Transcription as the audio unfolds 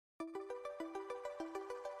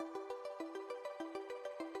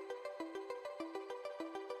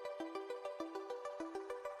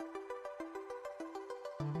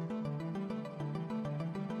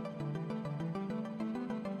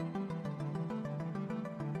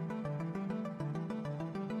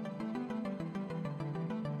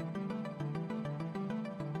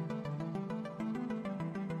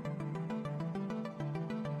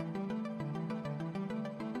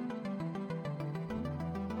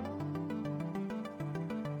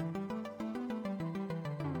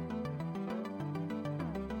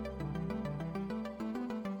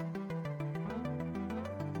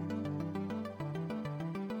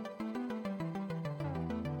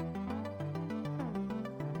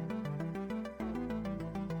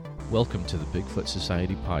Welcome to the Bigfoot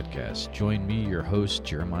Society podcast. Join me, your host,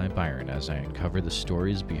 Jeremiah Byron, as I uncover the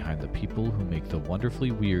stories behind the people who make the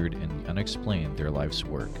wonderfully weird and unexplained their life's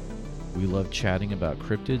work. We love chatting about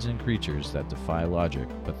cryptids and creatures that defy logic,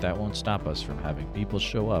 but that won't stop us from having people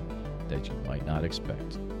show up that you might not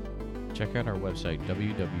expect. Check out our website,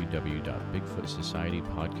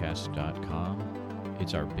 www.bigfootsocietypodcast.com.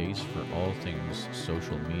 It's our base for all things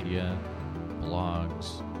social media,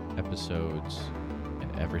 blogs, episodes,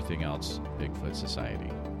 and everything else Bigfoot Society.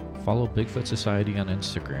 Follow Bigfoot Society on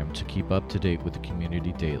Instagram to keep up to date with the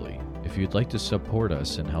community daily. If you'd like to support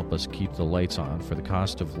us and help us keep the lights on for the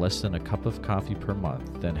cost of less than a cup of coffee per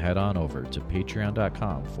month, then head on over to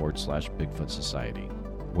patreon.com/Bigfoot Society,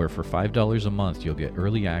 where for $5 a month you'll get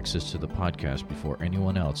early access to the podcast before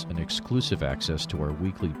anyone else and exclusive access to our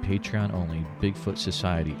weekly Patreon-only Bigfoot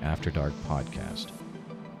Society After Dark podcast.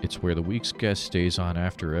 It's where the week's guest stays on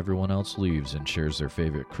after everyone else leaves and shares their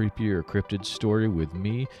favorite creepy or cryptid story with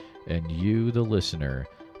me and you, the listener,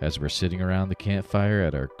 as we're sitting around the campfire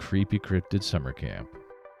at our creepy cryptid summer camp.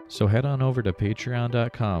 So head on over to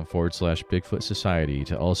patreon.com/Bigfoot Society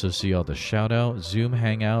to also see all the shout-out, Zoom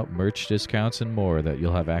hangout, merch discounts, and more that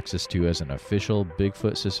you'll have access to as an official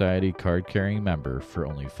Bigfoot Society card-carrying member for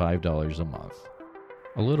only $5 a month.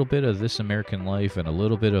 A little bit of This American Life and a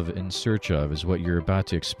little bit of In Search Of is what you're about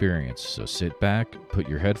to experience, so sit back, put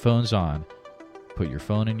your headphones on, put your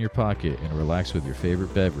phone in your pocket, and relax with your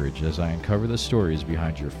favorite beverage as I uncover the stories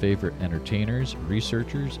behind your favorite entertainers,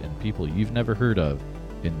 researchers, and people you've never heard of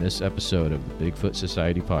in this episode of the Bigfoot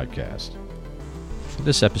Society podcast. For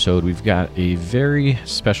this episode, we've got a very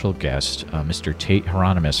special guest, Mr. Tate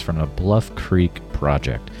Hieronymus from the Bluff Creek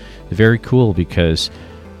Project. Very cool because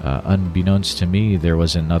unbeknownst to me, there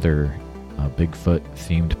was another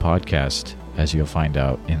Bigfoot-themed podcast, as you'll find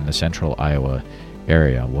out, in the central Iowa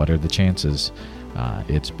area. What are the chances?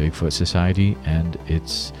 It's Bigfoot Society, and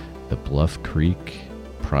it's the Bluff Creek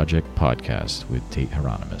Project podcast with Tate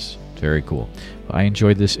Hieronymus. Very cool. I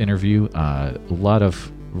enjoyed this interview. A lot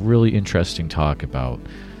of really interesting talk about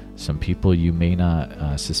some people you may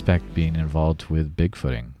not suspect being involved with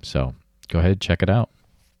Bigfooting. So go ahead, check it out.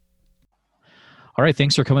 All right,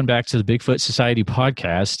 thanks for coming back to the Bigfoot Society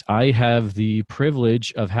podcast. I have the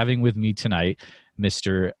privilege of having with me tonight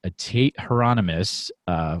Mr. Tate Hieronymus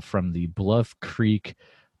from the Bluff Creek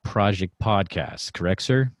Project podcast. Correct,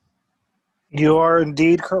 sir? You are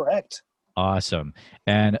indeed correct. Awesome.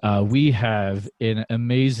 And we have an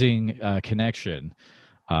amazing connection.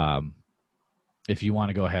 If you want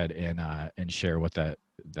to go ahead and share what that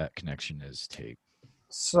connection is, Tate.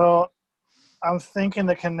 So I'm thinking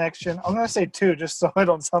the connection, I'm going to say two just so I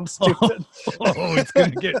don't sound stupid. It's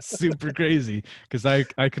going to get super crazy because I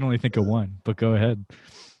can only think of one, but go ahead.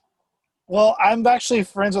 Well, I'm actually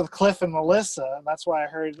friends with Cliff and Melissa, and that's why I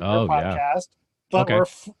heard their podcast. Yeah. But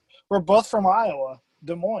okay. We're both from Iowa,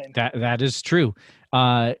 Des Moines. That is true.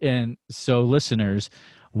 And so listeners,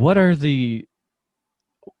 what are the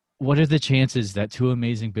chances that two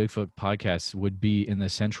amazing Bigfoot podcasts would be in the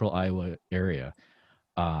central Iowa area?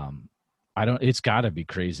 It's got to be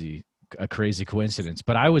a crazy coincidence,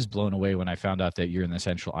 but I was blown away when I found out that you're in the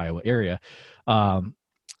central Iowa area.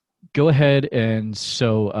 Go ahead and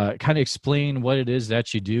kind of explain what it is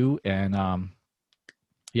that you do and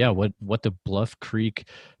what the Bluff Creek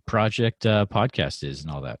Project podcast is and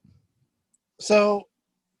all that. So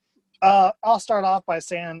I'll start off by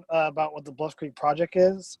saying about what the Bluff Creek Project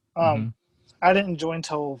is. I didn't join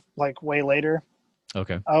till like way later.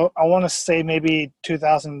 Okay. I want to say maybe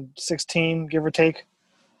 2016, give or take.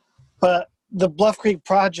 But the Bluff Creek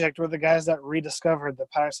Project were the guys that rediscovered the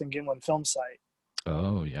Patterson-Gimlin film site.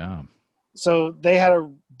 Oh, yeah. So they had a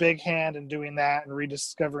big hand in doing that and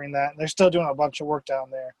rediscovering that. And they're still doing a bunch of work down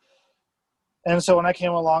there. And so when I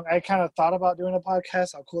came along, I kind of thought about doing a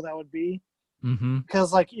podcast, how cool that would be.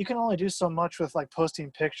 Because, like, you can only do so much with, like, posting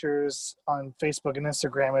pictures on Facebook and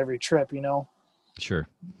Instagram every trip, you know? Sure.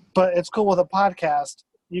 But it's cool with a podcast.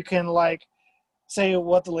 You can like say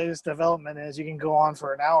what the latest development is. You can go on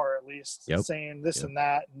for an hour at least saying this and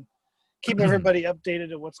that and keep everybody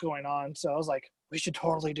updated of what's going on. So I was like, we should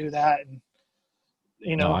totally do that. And,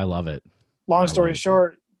 you know, I love it. Long story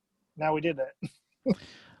short, now we did that.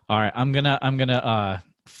 All right. I'm going to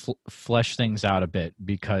flesh things out a bit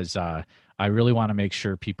because I really want to make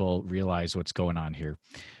sure people realize what's going on here.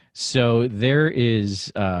 So there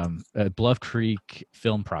is a Bluff Creek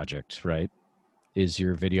Film Project, right, is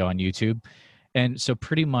your video on YouTube. And so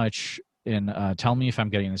pretty much, and tell me if I'm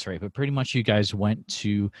getting this right, but pretty much you guys went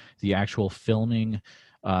to the actual filming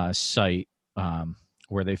site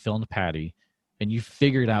where they filmed Patty, and you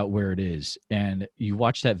figured out where it is. And you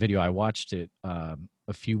watched that video. I watched it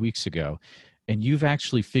a few weeks ago, and you've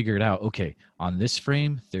actually figured out, okay, on this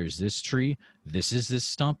frame, there's this tree, this is this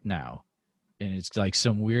stump now. And it's like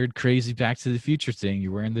some weird, crazy Back to the Future thing.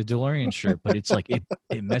 You're wearing the DeLorean shirt, but it's like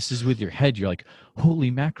it messes with your head. You're like,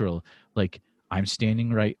 holy mackerel! Like I'm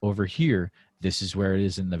standing right over here. This is where it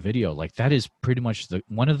is in the video. Like that is pretty much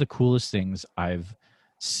one of the coolest things I've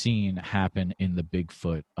seen happen in the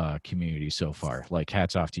Bigfoot community so far. Like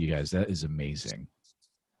hats off to you guys. That is amazing.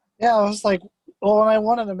 Yeah, I was like, well, when I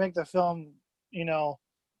wanted to make the film, you know,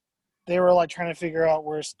 they were like trying to figure out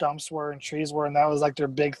where stumps were and trees were, and that was like their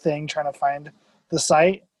big thing, trying to find the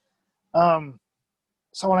site. So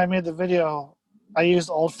when I made the video, I used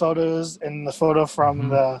old photos and the photo from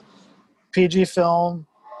the PG film,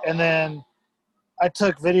 and then I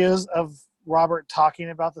took videos of Robert talking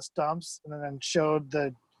about the stumps, and then showed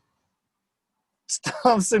the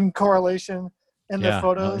stumps in correlation in the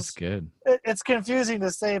photos. No, it's good. It's confusing to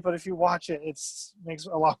say, but if you watch it, it makes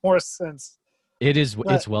a lot more sense. It is.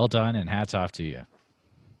 It's well done, and hats off to you.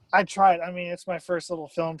 I tried. I mean, it's my first little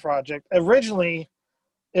film project. Originally,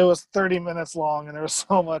 it was 30 minutes long, and there was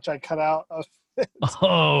so much I cut out of it.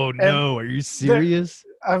 Oh, no. Are you serious?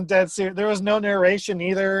 I'm dead serious. There was no narration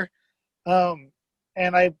either.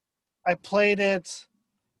 And I played it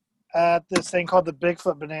at this thing called the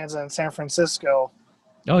Bigfoot Bonanza in San Francisco.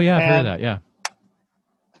 Oh, yeah, I've heard of that, yeah.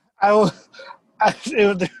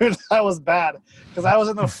 That was bad, because I was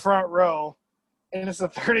in the front row, and it's a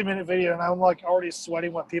 30-minute video, and I'm like already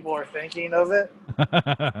sweating what people are thinking of it.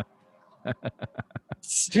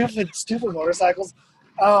 Stupid motorcycles.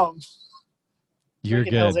 You're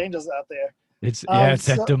good. Hell's Angels out there. It's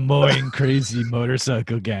that Des Moines crazy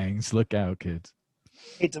motorcycle gangs. Look out, kids.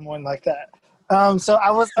 Hate Des Moines like that. So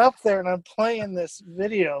I was up there, and I'm playing this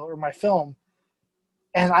video or my film,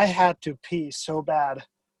 and I had to pee so bad.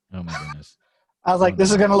 Oh my goodness. I was like, this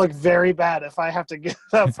is going to look very bad if I have to get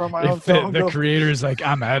up from my own film. The creator's like,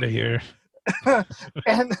 I'm out of here.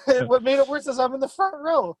 And what made it worse is I'm in the front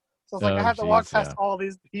row. So it's like I had to walk past all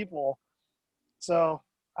these people. So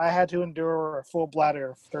I had to endure a full bladder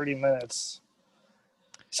of 30 minutes.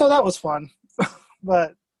 So that was fun.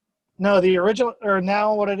 But no, the original, or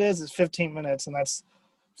now what it is 15 minutes, and that's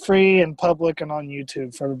free and public and on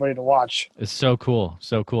YouTube for everybody to watch. It's so cool.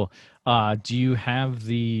 So cool. Do you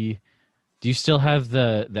still have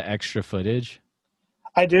the extra footage?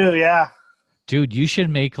 I do, yeah. Dude, you should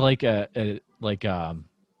make like a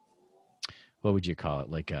what would you call it?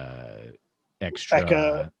 Like a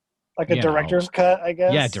extra like a director's cut, I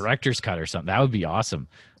guess. Yeah, director's cut or something. That would be awesome.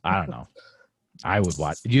 I don't know. I would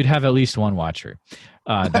watch. You'd have at least one watcher.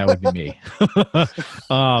 That would be me.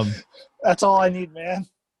 That's all I need, man.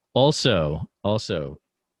 Also, I'm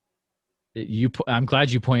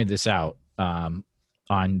glad you pointed this out. On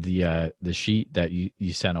the sheet that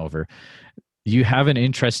you sent over, you have an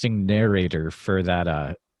interesting narrator for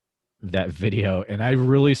that video, and I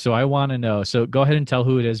want to know. So go ahead and tell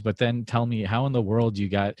who it is, but then tell me how in the world you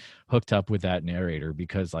got hooked up with that narrator,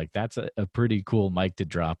 because like that's a pretty cool mic to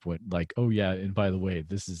drop. With like, oh yeah, and by the way,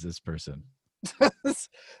 this is this person.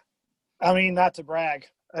 I mean, not to brag.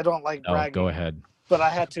 I don't like bragging. Go ahead. But I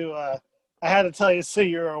had to tell you so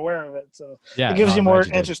you're aware of it. So yeah, it gives you more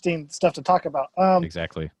interesting stuff to talk about.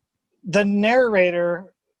 Exactly. The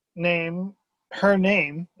narrator her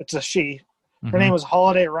name, it's a she. Her name was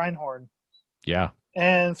Holiday Reinhorn. Yeah.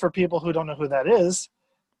 And for people who don't know who that is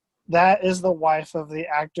the wife of the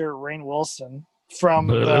actor Rainn Wilson from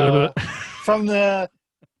the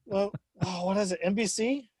what is it?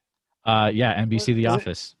 NBC? Yeah, NBC The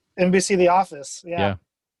Office. NBC The Office. Yeah.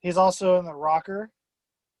 He's also in The Rocker.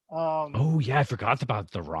 Oh yeah, I forgot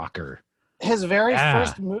about The Rocker. His very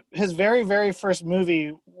first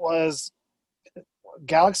movie was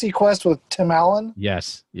Galaxy Quest with Tim Allen.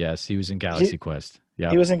 Yes, he was in Galaxy Quest. Yeah,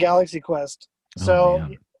 he was in Galaxy Quest. So,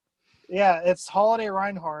 yeah, it's Holiday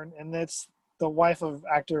Reinhorn, and it's the wife of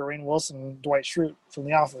actor Rainn Wilson, Dwight Schrute from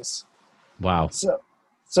The Office. Wow.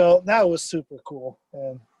 So that was super cool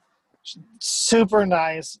and super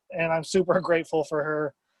nice, and I'm super grateful for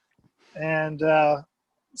her. And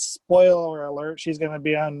spoiler alert, she's going to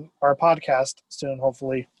be on our podcast soon,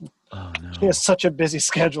 hopefully. Oh, no. She has such a busy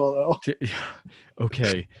schedule, though.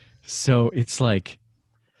 Okay. So it's like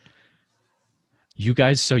you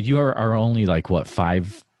guys, so you are only like what,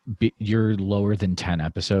 5, you're lower than 10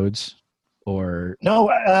 episodes? Or no,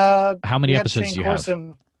 how many episodes do you have?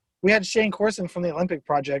 We had Shane Corson from the Olympic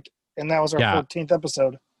Project, and that was our 14th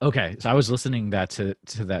episode. Okay. So I was listening to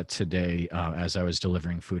that today as I was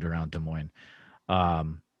delivering food around Des Moines. I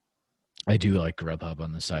do like Grubhub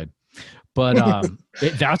on the side, but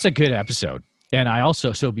that's a good episode. And I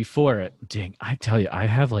also, so before it, dang, I tell you, I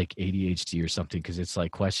have like ADHD or something because it's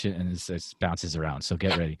like question and it bounces around. So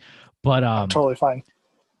get ready. But I'm totally fine.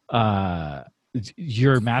 uh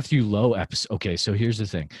your Matthew Lowe episode. Okay, so here's the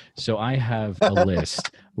thing. So I have a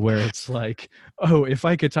list where it's like, oh, if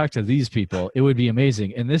I could talk to these people, it would be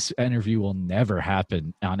amazing. And this interview will never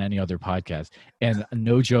happen on any other podcast. And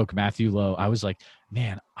no joke, Matthew Lowe, I was like,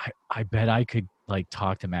 man, I bet I could like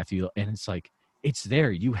talk to Matthew Lowe. And it's like, it's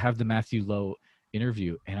there. You have the Matthew Lowe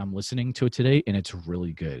interview, and I'm listening to it today, and it's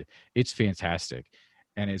really good. It's fantastic.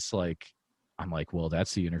 And it's like, I'm like, well,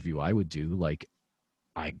 that's the interview I would do. Like,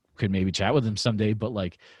 I could maybe chat with him someday, but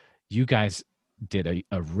like you guys did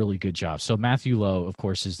a really good job. So Matthew Lowe, of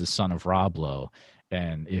course, is the son of Rob Lowe.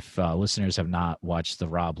 And if listeners have not watched the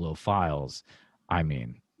Rob Lowe files, I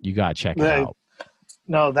mean, you got to check it out.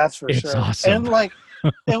 No, that's for it's sure. Awesome. And like,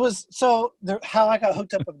 it was how I got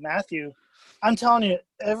hooked up with Matthew. I'm telling you,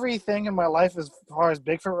 everything in my life as far as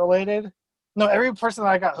Bigfoot related, no, every person that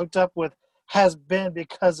I got hooked up with has been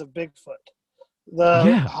because of Bigfoot.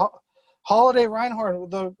 Holiday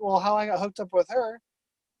Reinhorn, how I got hooked up with her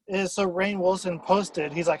is so Rainn Wilson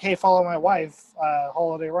posted, he's like, hey, follow my wife,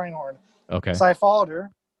 Holiday Reinhorn. Okay. So I followed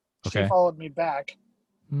her. Okay. She followed me back.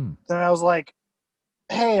 Then I was like,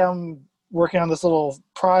 hey, I'm working on this little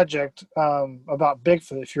project about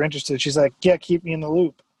Bigfoot. If you're interested. She's like, yeah, keep me in the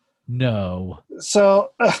loop. No.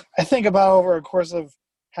 So I think about over a course of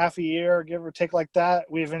half a year, give or take like that,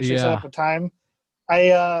 we eventually set up a time.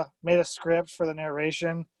 I made a script for the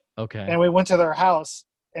narration. Okay. And we went to their house,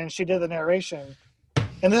 and she did the narration.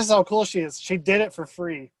 And this is how cool she is. She did it for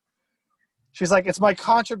free. She's like, it's my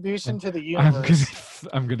contribution to the universe.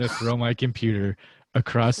 I'm gonna throw my computer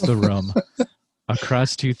across the room,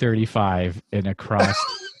 across 235, and across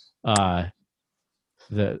the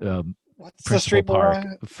Principal Park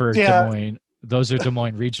for Des Moines. Those are Des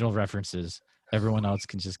Moines regional references. Everyone else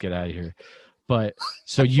can just get out of here. But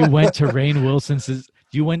so you went to Rainn Wilson's.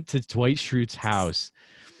 You went to Dwight Schrute's house.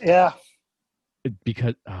 Yeah.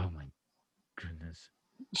 Because, oh my goodness.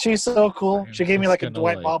 She's so cool. She gave me like a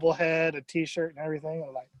Dwight bobblehead, a t-shirt, and everything.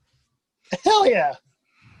 I'm like, hell yeah.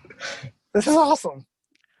 This is awesome.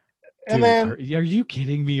 And Dude, then. Are you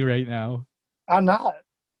kidding me right now? I'm not.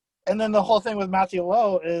 And then the whole thing with Matthew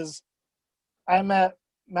Lowe is I met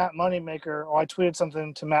Matt Moneymaker, or I tweeted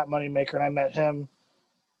something to Matt Moneymaker, and I met him.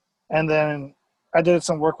 And then I did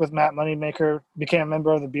some work with Matt Moneymaker, became a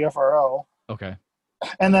member of the BFRO. Okay.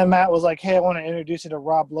 And then Matt was like, hey, I want to introduce you to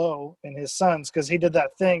Rob Lowe and his sons, because he did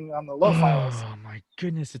that thing on the Lowe files. Oh, my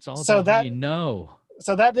goodness. It's all about you know.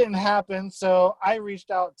 So that didn't happen. So I reached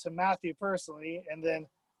out to Matthew personally, and then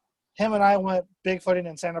him and I went Bigfooting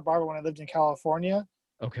in Santa Barbara when I lived in California.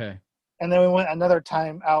 Okay. And then we went another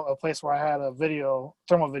time out a place where I had a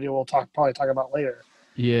thermal video we'll probably talk about later.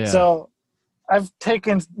 Yeah. So I've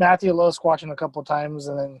taken Matthew Lowe squatching a couple times,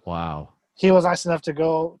 and then wow, he was nice enough to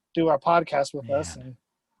go do our podcast with us. And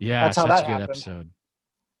yeah, that's how that happened. Episode.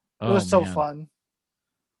 It was so fun.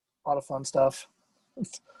 A lot of fun stuff.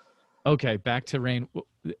 Okay, back to Rainn.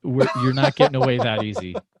 You're not getting away that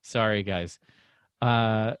easy. Sorry, guys.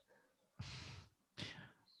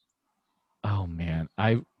 Oh man,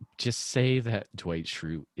 I just say that Dwight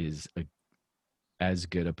Schrute is as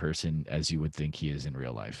good a person as you would think he is in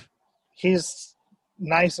real life. He's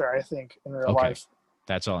nicer, I think, in real life.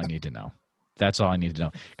 That's all I need to know. That's all I need to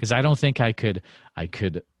know. Because I don't think I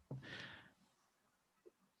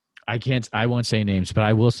won't say names, but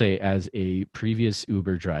I will say, as a previous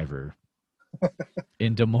Uber driver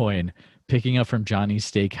in Des Moines, picking up from Johnny's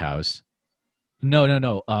Steakhouse. No.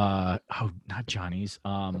 Not Johnny's.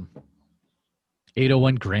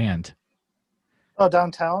 801 Grand. Oh,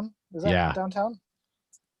 downtown? Is that downtown?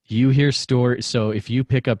 You hear stories. So if you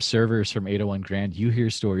pick up servers from 801 Grand, you hear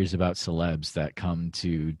stories about celebs that come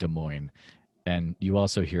to Des Moines. And you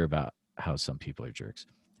also hear about how some people are jerks.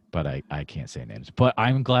 But I can't say names. But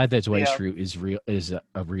I'm glad that Dwight Schrute is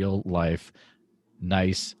a real life,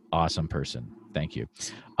 nice, awesome person. Thank you.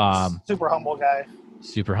 Super humble guy.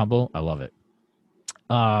 Super humble. I love it.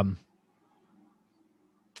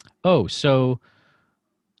 So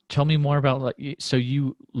tell me more about, so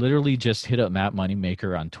you literally just hit up Matt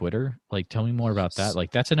Moneymaker on Twitter. Like, tell me more about that.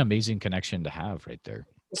 Like, that's an amazing connection to have right there.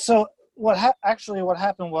 So what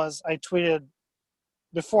happened was I tweeted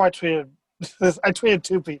this. I tweeted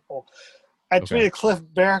two people. I tweeted Cliff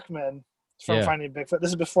Barackman from Finding Bigfoot. This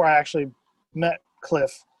is before I actually met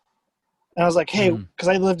Cliff. And I was like, hey, because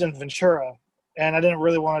I lived in Ventura, and I didn't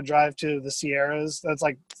really want to drive to the Sierras. That's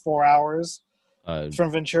like 4 hours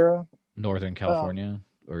from Ventura. Northern California?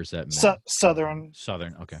 Or is that Southern?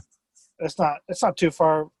 Southern, okay. It's not too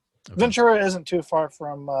far. Okay. Ventura isn't too far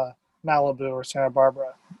from Malibu or Santa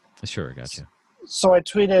Barbara. Sure, gotcha. So I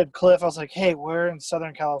tweeted Cliff. I was like, "Hey, where in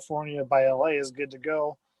Southern California by LA is good to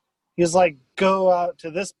go?" He's like, "Go out to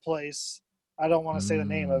this place." I don't want to say the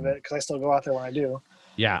name of it because I still go out there when I do.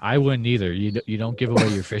 Yeah, I wouldn't either. You don't give away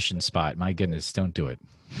your fishing spot. My goodness, don't do it.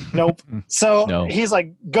 Nope. So No. he's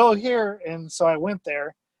like, "Go here," and so I went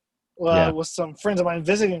there with some friends of mine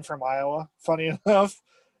visiting from Iowa. Funny enough,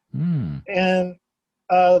 and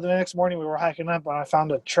the next morning we were hiking up, and I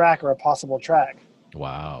found a track or a possible track.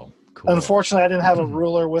 Wow. Cool. Unfortunately, I didn't have a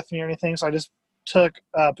ruler with me or anything, so I just took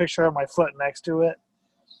a picture of my foot next to it.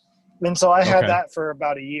 And so I had that for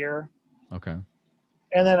about a year. Okay.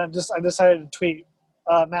 And then I decided to tweet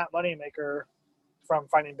Matt Moneymaker from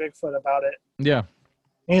Finding Bigfoot about it. Yeah.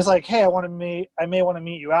 And he's like, "Hey, I may want to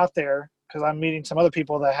meet you out there because I'm meeting some other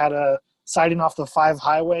people that had a sighting off the 5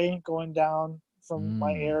 highway going down from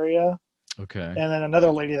my area." Okay. And then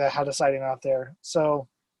another lady that had a sighting out there. So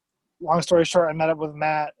long story short, I met up with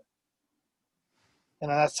Matt. And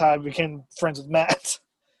that's how I became friends with Matt.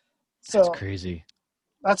 So that's crazy.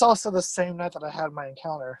 That's also the same night that I had my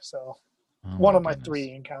encounter. So one of my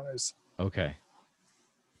 3 encounters. Okay.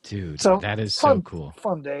 Dude, so that is fun, so cool.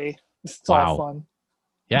 Fun day. It's all fun.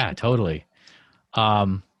 Yeah, totally.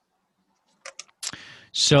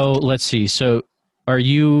 So let's see. So are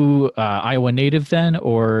you Iowa native then,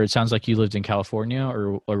 or it sounds like you lived in California,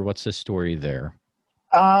 or what's the story there?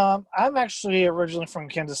 I'm actually originally from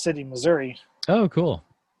Kansas City, Missouri. Oh, cool.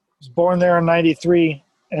 I was born there in 93,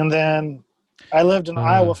 and then I lived in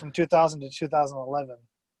Iowa from 2000 to 2011.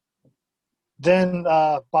 Then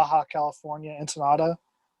Baja California, Ensenada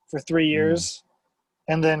for 3 years,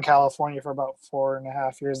 and then California for about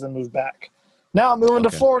 4.5 years, then moved back. Now I'm moving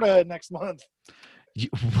to Florida next month.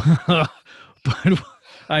 But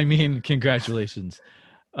I mean, congratulations.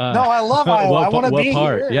 No, I love Iowa. I want to be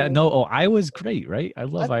here. Yeah, no, Iowa's great, right? I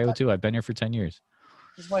love Iowa too. I've been here for 10 years.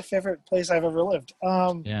 It's my favorite place I've ever lived.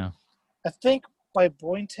 Yeah. I think by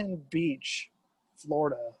Boynton Beach,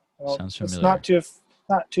 Florida. Sounds familiar. It's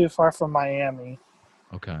not too far from Miami.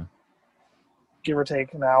 Okay. Give or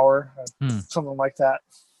take an hour, something like that.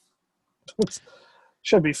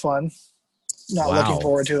 Should be fun. Not looking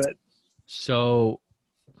forward to it. So,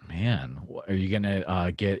 man, are you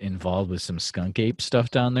gonna get involved with some skunk ape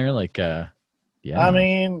stuff down there? Like, yeah. I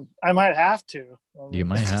mean, I might have to. You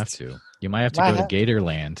might have to. You might have to go to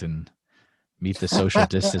Gatorland and meet the social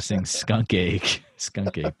distancing skunk ape.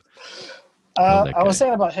 I was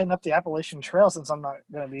saying about hitting up the Appalachian Trail since I'm not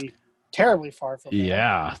going to be terribly far from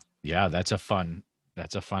there. Yeah, that's a fun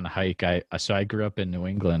hike. I grew up in New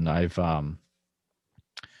England. I've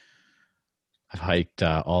hiked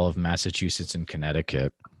all of Massachusetts and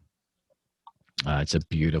Connecticut. It's a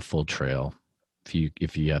beautiful trail.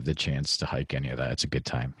 If you have the chance to hike any of that, it's a good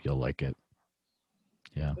time. You'll like it.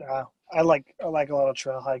 Yeah. I like a lot of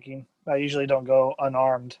trail hiking. I usually don't go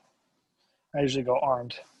unarmed. I usually go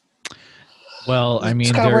armed. Well, I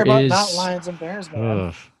mean, there is about mountain lions and bears,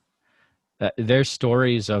 man. There's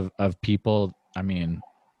stories of people. I mean,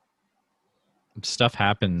 stuff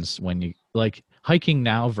happens when you like hiking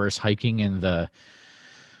now versus hiking in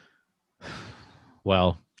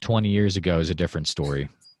 20 years ago is a different story.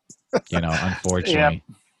 Unfortunately,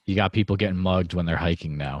 you got people getting mugged when they're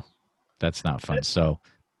hiking now. That's not fun. So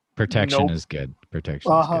protection is good.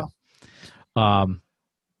 Protection is good.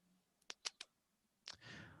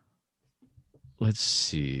 Let's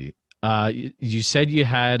see. You said you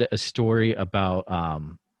had a story about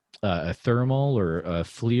a thermal or a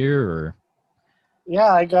FLIR or.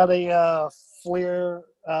 Yeah, I got a FLIR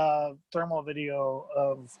thermal video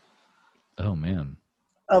of. Oh man.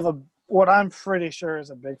 Of what I'm pretty sure is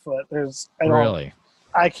a Bigfoot.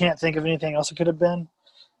 I can't think of anything else it could have been.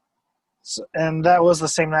 So, and that was the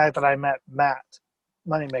same night that I met Matt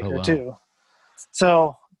Moneymaker too.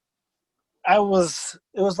 So it was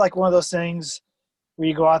like one of those things where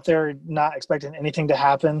you go out there not expecting anything to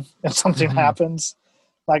happen and something happens.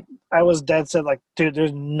 Like I was dead set like, dude,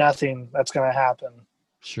 there's nothing that's going to happen.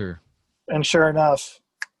 Sure. And sure enough,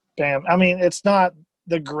 bam. I mean, it's not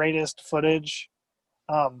the greatest footage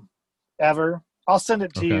ever. I'll send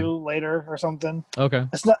it to you later or something. Okay.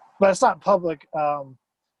 It's not public. I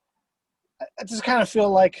just kind of feel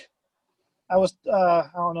like I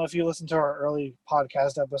don't know if you listened to our early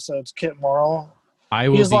podcast episodes, Kit Morrill. I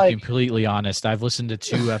will be completely honest. I've listened to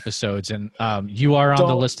 2 episodes and you are on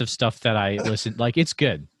the list of stuff that I listen. Like it's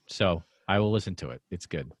good. So I will listen to it. It's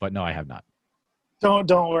good. But no, I have not. Don't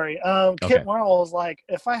worry. Kit Morrill is like,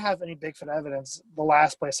 if I have any Bigfoot evidence, the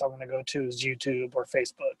last place I'm going to go to is YouTube or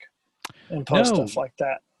Facebook and post stuff like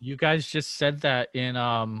that. You guys just said that in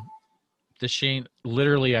the Shane.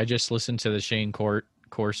 Literally, I just listened to the Shane Court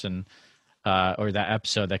course and or that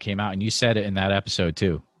episode that came out, and you said it in that episode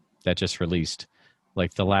too, that just released.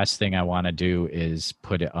 Like the last thing I want to do is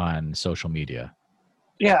put it on social media.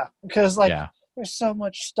 Yeah, because there's so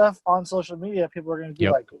much stuff on social media. People are going to be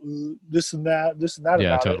like this and that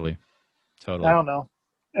Yeah, about totally. it. Totally. I don't know.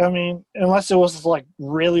 I mean, unless it was like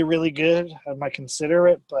really, really good, I might consider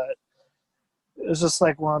it. But it's just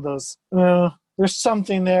like one of those. There's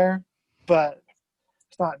something there, but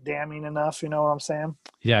it's not damning enough. You know what I'm saying?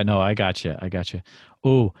 Yeah. No, I got you.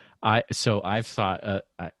 Oh, I've thought.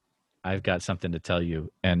 I've got something to tell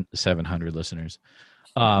you and 700 listeners.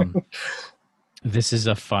 This is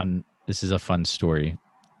a fun story.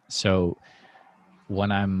 So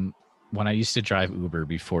when I used to drive Uber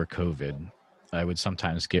before COVID, I would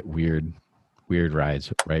sometimes get weird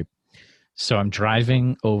rides, right? So I'm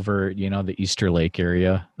driving over, the Easter Lake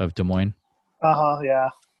area of Des Moines. Yeah.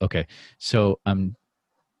 Okay. So I'm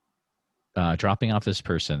dropping off this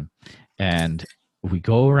person, and we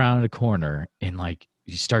go around a corner, and like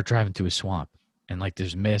you start driving through a swamp, and like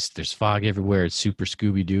there's mist, there's fog everywhere. It's super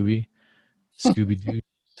Scooby-Dooby stuff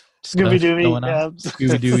going on. Yeah.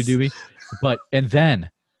 Scooby-Dooby. And then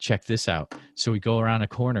check this out. So we go around a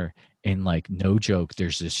corner, and like no joke,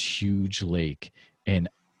 there's this huge lake, and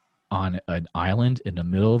on an island in the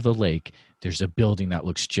middle of the lake, there's a building that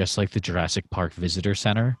looks just like the Jurassic Park Visitor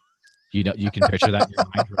Center. You can picture that in your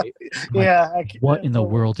mind, right? Yeah. What in the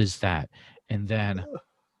world is that? And then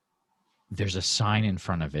there's a sign in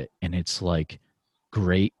front of it, and it's like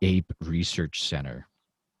Great Ape Research Center.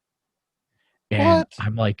 And what?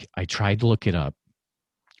 I'm like, I tried to look it up.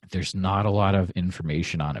 There's not a lot of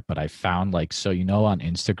information on it, but I found on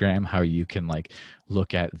Instagram how you can like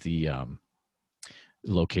look at the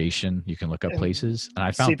location, you can look up places, and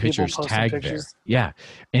I found pictures tagged there. Yeah.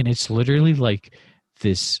 And it's literally like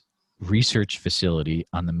this research facility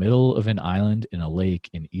on the middle of an island in a lake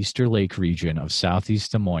in Easter Lake region of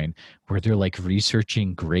Southeast Des Moines, where they're like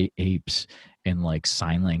researching great apes and like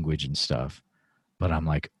sign language and stuff. But I'm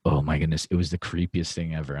like, oh my goodness, it was the creepiest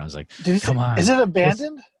thing ever. I was like, come on. Is it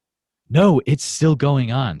abandoned? No, it's still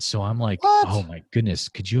going on. So I'm like, what? Oh my goodness.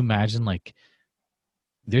 Could you imagine, like,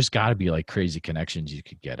 there's got to be like crazy connections you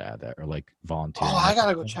could get out of that, or like volunteering. Oh, I got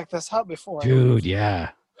to go check this out before. Dude, yeah.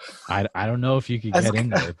 I don't know if you could get in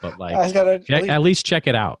there, but like, at least check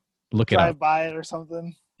it out. Look it up. Drive by it or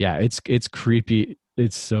something. Yeah, it's creepy.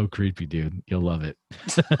 It's so creepy, dude. You'll love it.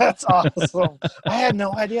 That's awesome. I had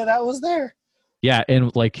no idea that was there. Yeah,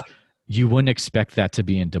 and like you wouldn't expect that to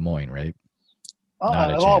be in Des Moines, right?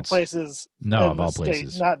 Of all places. No, of all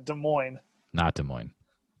places. Not Des Moines. Not Des Moines.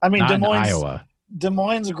 I mean, Des Moines, Iowa. Des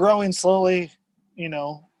Moines is growing slowly,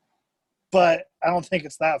 but I don't think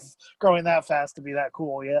it's growing that fast to be that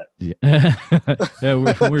cool yet. Yeah,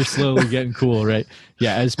 we're slowly getting cool, right?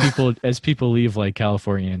 Yeah, as people leave like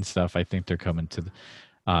California and stuff, I think they're coming to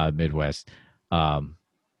the Midwest.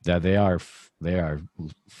 That they are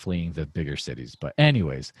fleeing the bigger cities. But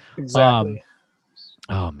anyways, exactly.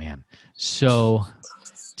 Oh man, so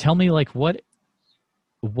tell me, like, what's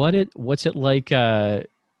it like?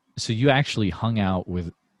 So you actually hung out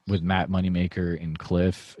with Matt Moneymaker and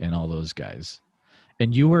Cliff and all those guys,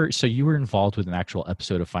 and you were involved with an actual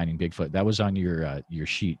episode of Finding Bigfoot. That was on your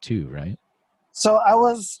sheet too, right? So I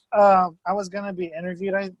was going to be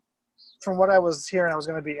interviewed. From what I was hearing, I was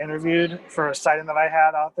going to be interviewed for a sighting that I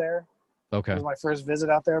had out there. Okay. It was my first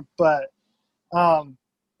visit out there, but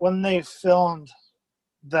when they filmed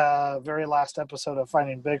the very last episode of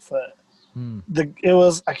Finding Bigfoot, it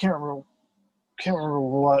was, I can't remember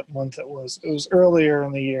what month it was. It was earlier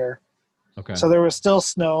in the year. Okay. So there was still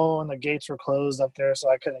snow and the gates were closed up there,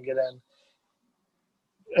 so I couldn't get in.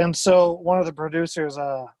 And so one of the producers,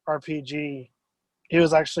 RPG, he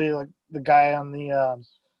was actually like the guy on the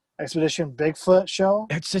Expedition Bigfoot show.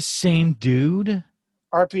 It's the same dude?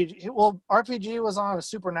 RPG was on a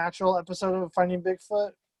Supernatural episode of Finding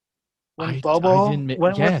Bigfoot when Bobo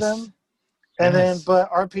went with them. And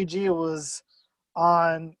but RPG was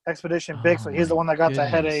on Expedition Bigfoot. He's the one that got the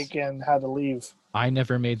headache and had to leave. I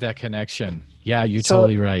never made that connection. Yeah, you're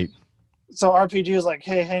totally right. So RPG was like,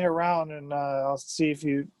 hey, hang around and I'll see if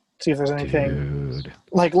there's anything. Dude.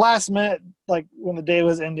 Like last minute, like when the day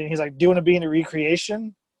was ending, he's like, do you want to be in a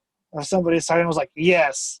recreation? Or somebody's sighting was like,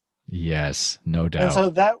 yes. Yes, no doubt. And so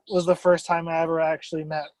that was the first time I ever actually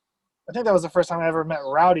met. I think that was the first time I ever met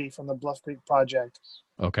Rowdy from the Bluff Creek Project.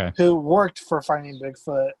 Okay. Who worked for Finding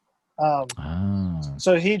Bigfoot.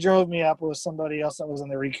 So he drove me up with somebody else that was in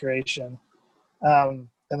the recreation. And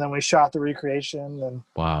then we shot the recreation. And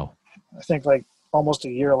wow. I think like almost a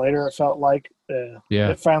year later, it felt like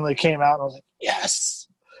it finally came out. And I was like, yes,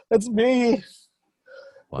 it's me.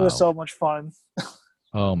 Wow. It was so much fun.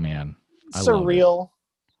 Oh man, I love it. surreal.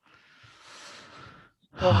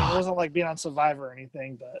 Well, I mean, it wasn't like being on Survivor or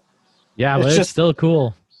anything, but Yeah, but it's it's just still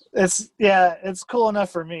cool. it's cool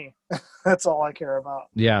enough for me. That's all I care about.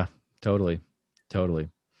 Yeah, totally.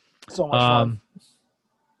 So much fun. Um,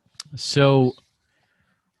 so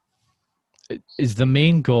is the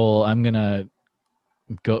main goal, I'm gonna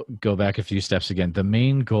go back a few steps again. The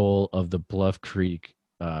main goal of the Bluff Creek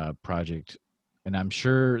project, and I'm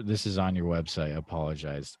sure this is on your website. I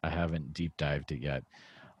apologize, I haven't deep dived it yet.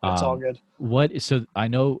 It's all good. So I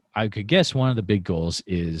know I could guess one of the big goals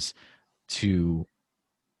is to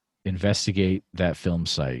investigate that film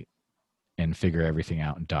site and figure everything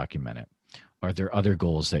out and document it. Are there other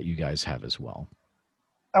goals that you guys have as well?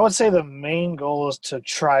 I would say the main goal is to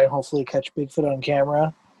try and hopefully catch Bigfoot on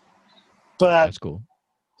camera, but That's cool.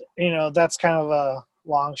 that's kind of a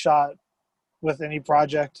long shot with any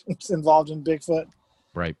project involved in Bigfoot.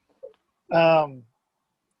 Right.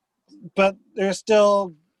 But there's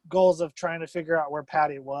still goals of trying to figure out where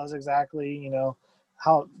Patty was exactly,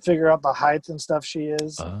 how figure out the height and stuff she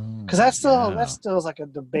is. Because that still is like a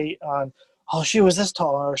debate on, oh, she was this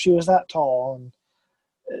tall or she was that tall, and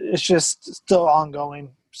it's just still ongoing.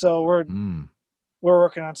 So we're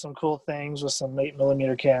working on some cool things with some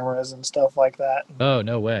 8mm cameras and stuff like that. Oh,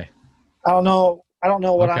 no way. I don't know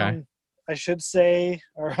what I should say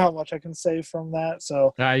or how much I can say from that.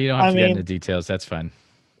 So you don't have to get into details. That's fine.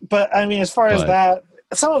 But I mean, as far as that,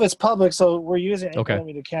 some of it's public, so we're using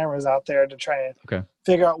 8mm cameras out there to try and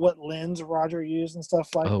figure out what lens Roger used and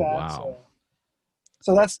stuff like that. Wow.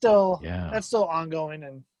 So that's still ongoing,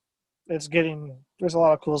 and there's a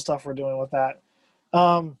lot of cool stuff we're doing with that.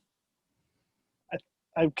 I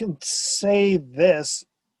can say this: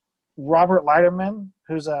 Robert Leiterman,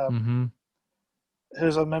 who's a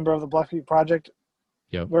member of the Bluff Creek Project.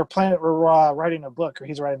 Yep. We're writing a book, or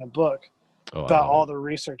he's writing a book about all the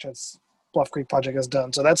research that's Bluff Creek Project has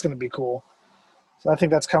done. So that's going to be cool. So I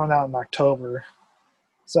think that's coming out in October.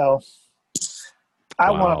 So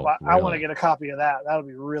I want to get a copy of that. That would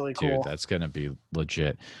be really cool. Dude, that's going to be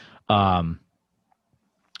legit.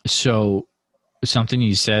 So something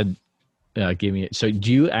you said gave me. So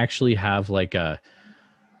do you actually have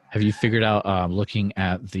have you figured out looking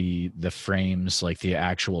at the frames, like the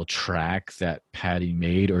actual track that Patty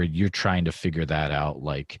made, or you're trying to figure that out?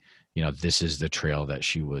 This is the trail that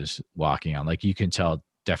she was walking on. Like, you can tell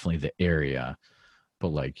definitely the area,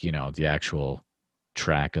 but the actual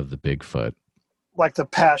track of the Bigfoot. Like the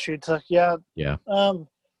path she took. Yeah. Yeah.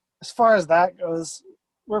 As far as that goes,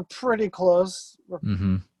 we're pretty close.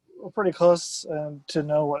 We're pretty close to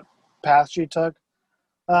know what path she took.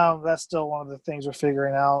 That's still one of the things we're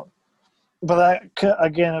figuring out. But that,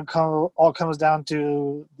 again, all comes down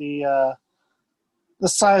to the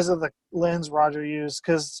size of the lens Roger used,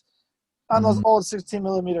 because on those old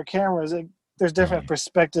 16mm cameras, there's different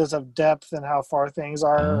perspectives of depth and how far things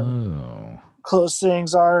are, close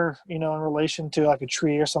things are, in relation to like a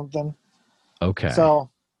tree or something. Okay. So,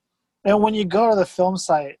 and when you go to the film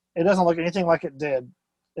site, it doesn't look anything like it did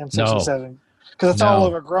in 67, because it's all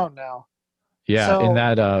overgrown now. Yeah, so, in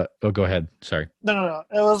that go ahead. Sorry. No.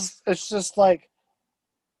 It's just like,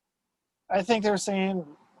 I think they were saying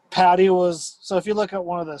Patty was, so if you look at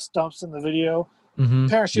one of the stumps in the video,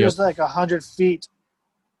 apparently she was like 100 feet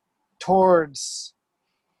towards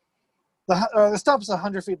the stump's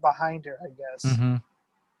 100 feet behind her, I guess.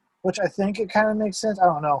 Which I think it kind of makes sense. I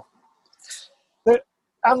don't know.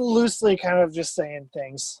 I'm loosely kind of just saying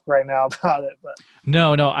things right now about it, but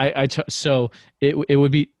no. So it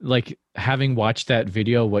would be like, having watched that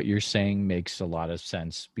video, what you're saying makes a lot of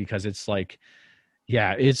sense, because it's like,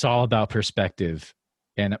 yeah, it's all about perspective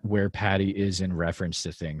and where Patty is in reference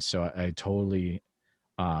to things. So I totally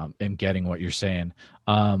am getting what you're saying.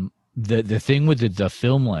 The thing with the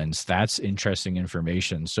film lens, that's interesting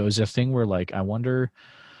information. So is a thing where, like, I wonder.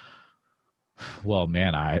 Well,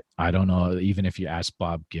 man, I don't know. Even if you ask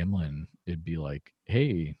Bob Gimlin, it'd be like,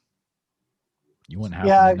 hey, you wouldn't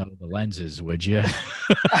happen to know the lenses, would you?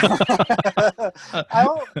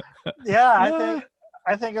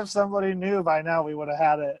 I think if somebody knew by now, we would have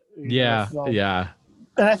had it. Yeah.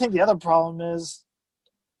 And I think the other problem is,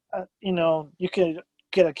 you could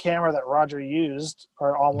get a camera that Roger used,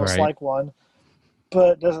 or almost like one, but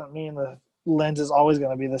it doesn't mean the lens is always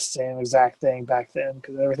going to be the same exact thing back then,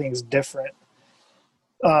 because everything's different.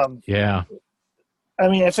 I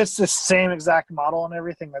mean, if it's the same exact model and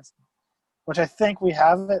everything, which I think we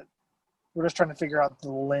have it, we're just trying to figure out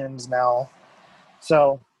the lens now.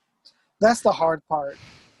 So that's the hard part.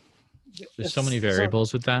 There's so many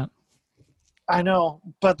variables with that. I know,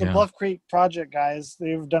 but the Bluff Creek Project guys,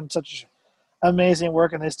 they've done such amazing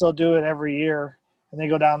work, and they still do it every year. and they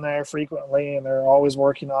go down there frequently, and they're always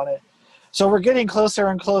working on it. So we're getting closer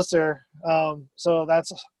and closer. So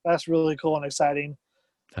that's really cool and exciting.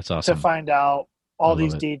 That's awesome. To find out all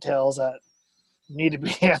these details that need to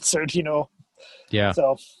be answered, Yeah.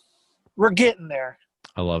 So we're getting there.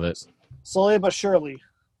 I love it. Slowly but surely.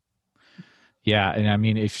 Yeah. And I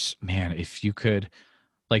mean, if you could,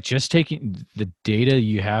 like, just taking the data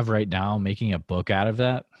you have right now, making a book out of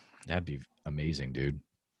that, that'd be amazing, dude.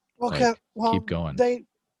 Okay. Like, well, keep going. The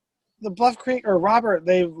Bluff Creek or Robert,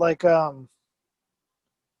 they filmed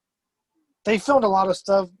a lot of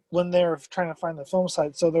stuff when they were trying to find the film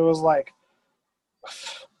site. So there was like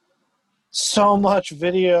so much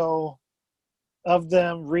video of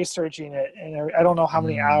them researching it, and I don't know how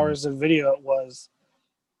many hours of video it was.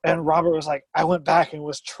 And Robert was like, I went back and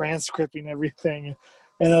was transcribing everything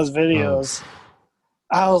in those videos.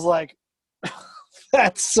 I was like,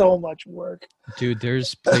 that's so much work. Dude,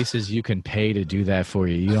 there's places you can pay to do that for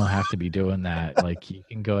you. You don't have to be doing that. Like, you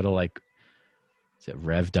can go to, like, is it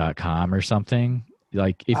rev.com or something?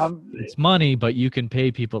 Like, if it's money, but you can pay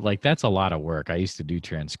people. Like, that's a lot of work. I used to do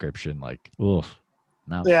transcription. Like, oof.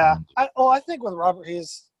 Yeah. I think with Robert,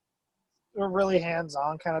 we're really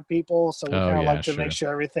hands-on kind of people, so we kind of like to make sure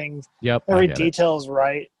everything, every detail is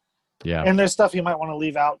right. Yeah. And there's stuff he might want to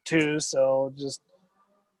leave out too, so just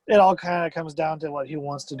it all kind of comes down to what he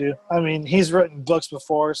wants to do. I mean, he's written books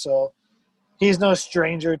before, so he's no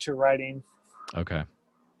stranger to writing. Okay.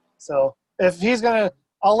 So if he's gonna,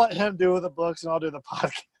 I'll let him do the books and I'll do the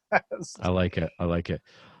podcast. I like it.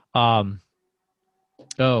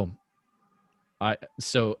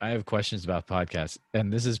 So I have questions about podcasts,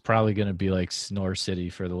 and this is probably going to be like Snore City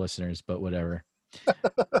for the listeners, but whatever,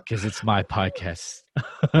 because it's my podcast.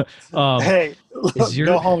 Hey,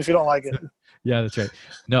 go home if you don't like it. Yeah, that's right.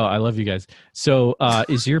 No, I love you guys. So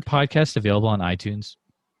is your podcast available on iTunes?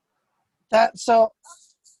 I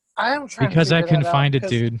am trying because to I couldn't find it,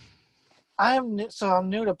 dude. I'm new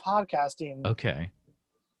to podcasting. Okay.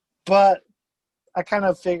 But I kind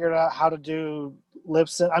of figured out how to do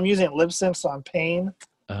Libsyn. I'm using Libsyn, so I'm paying.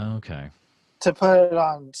 Okay. To put it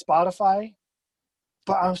on Spotify,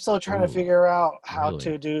 but I'm still trying to figure out how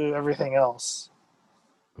to do everything else.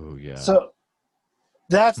 Oh yeah. So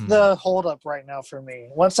that's the holdup right now for me.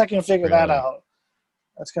 Once I can figure that out,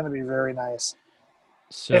 that's going to be very nice.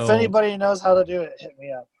 So, if anybody knows how to do it, hit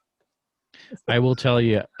me up. I will tell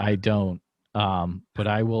you, I don't. But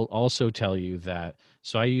I will also tell you that.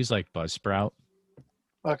 So I use like Buzzsprout,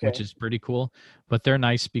 which is pretty cool. But they're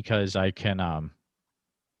nice because I can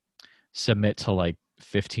submit to like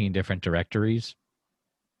 15 different directories,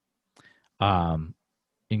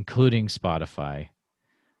 including Spotify.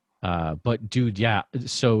 But dude, yeah.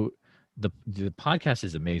 So the podcast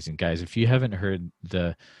is amazing, guys. If you haven't heard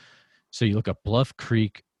so you look up Bluff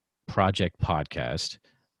Creek Project Podcast.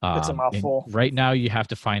 It's a mouthful. Right now, you have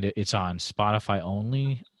to find it. It's on Spotify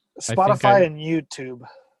only. Spotify and YouTube.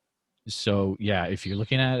 So yeah, if you're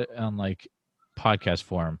looking at it on like podcast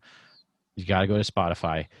form, you got to go to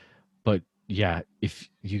Spotify. But yeah, if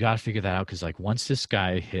you got to figure that out, because like once this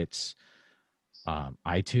guy hits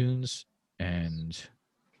iTunes and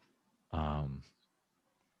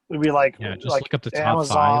it'd be like just like look up the top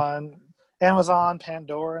Amazon,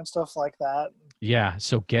 Pandora, and stuff like that. Yeah,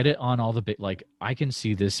 so get it on all the like I can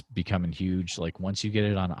see this becoming huge. Like once you get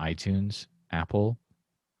it on iTunes, Apple,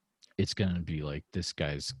 it's gonna be like this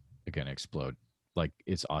guy's gonna explode. Like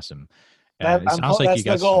it's awesome. And it sounds like you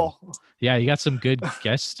got you got some good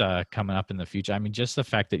guests coming up in the future. I mean, just the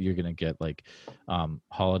fact that you're gonna get like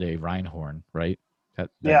Holiday Reinhorn, right? That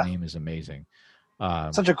name is amazing.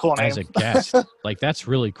 Such a cool name as a guest. Like that's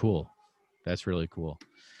really cool. That's really cool.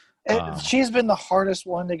 She's been the hardest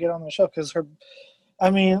one to get on the show because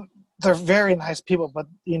they're very nice people, but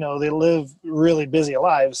they live really busy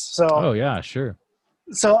lives. So oh yeah, sure.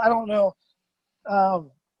 So I don't know,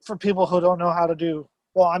 for people who don't know how to do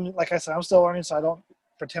well. Like I said, I'm still learning, so I don't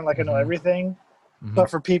pretend like I know everything. Mm-hmm.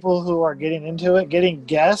 But for people who are getting into it, getting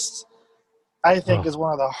guests, I think is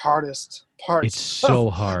one of the hardest parts. It's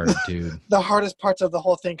so hard, dude. The hardest parts of the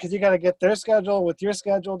whole thing because you got to get their schedule with your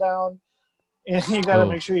schedule down. And you got to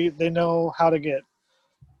make sure they know how to get,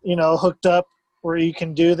 hooked up where you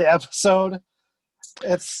can do the episode.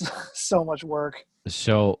 It's so much work.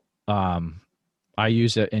 So I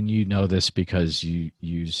use it, and this because you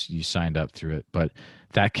signed up through it. But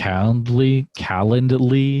that Calendly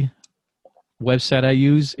website I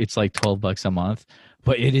use, it's like $12 a month.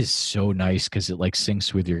 But it is so nice because it like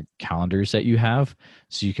syncs with your calendars that you have,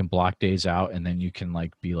 so you can block days out, and then you can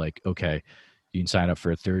like be like, okay. You can sign up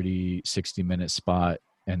for a 30, 60-minute spot,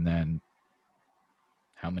 and then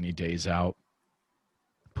how many days out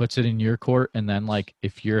puts it in your court, and then like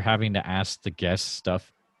if you're having to ask the guest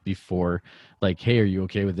stuff before, like, hey, are you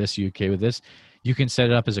okay with this, you okay with this, you can set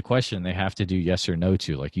it up as a question they have to do yes or no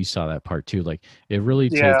to. Like you saw that part too. Like it really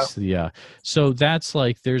takes the so that's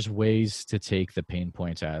like there's ways to take the pain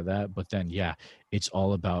points out of that, but then it's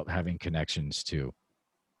all about having connections too,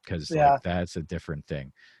 because like that's a different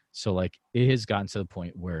thing. So like it has gotten to the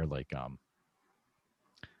point where like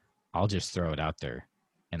I'll just throw it out there.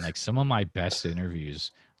 And like some of my best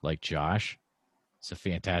interviews, like Josh, it's a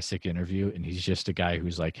fantastic interview. And he's just a guy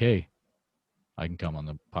who's like, hey, I can come on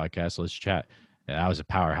the podcast. Let's chat. And that was a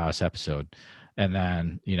powerhouse episode. And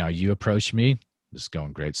then, you know, you approached me. It's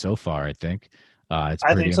going great so far, I think. It's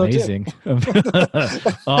pretty amazing.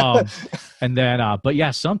 And then, but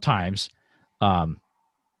yeah, sometimes,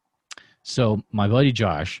 so my buddy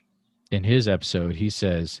Josh, in his episode, he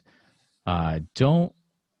says, don't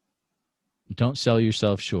sell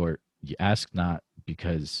yourself short. You ask not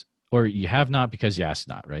because, or you have not because you ask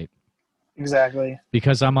not, right? Exactly.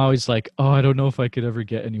 Because I'm always like, oh, I don't know if I could ever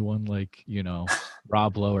get anyone like, you know,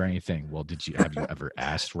 Rob Lowe or anything. Well, have you ever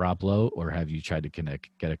asked Rob Lowe, or have you tried to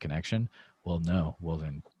get a connection? Well, no. Well,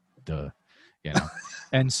 then, you know.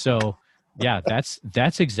 And so, yeah,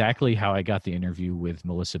 that's exactly how I got the interview with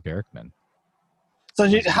Melissa Berkman. So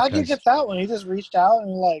how'd you get that one? You just reached out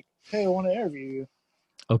and like, hey, I want to interview you.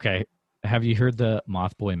 Okay. Have you heard the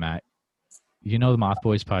Mothboy Matt? You know the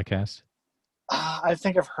Mothboys podcast? I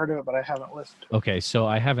think I've heard of it, but I haven't listened to it. Okay, so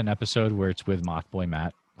I have an episode where it's with Mothboy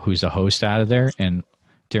Matt, who's a host out of there. And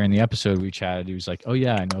during the episode, we chatted. He was like, oh,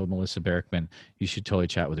 yeah, I know Melissa Berkman. You should totally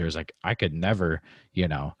chat with her. It's like, I could never, you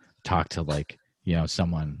know, talk to like, you know,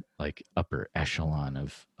 someone like upper echelon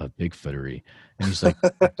of Bigfootery. And he's like,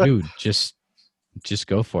 dude, just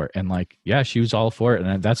go for it. And like, yeah, she was all for it.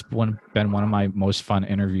 And that's been one of my most fun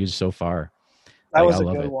interviews so far. That was a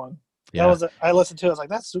good one. Yeah. I listened to it. I was like,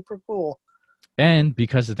 that's super cool. And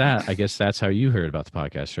because of that, I guess that's how you heard about the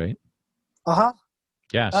podcast, right? Uh-huh.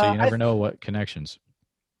 Yeah, so you never know what connections.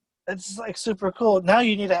 It's like super cool. Now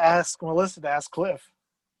you need to ask Melissa to ask Cliff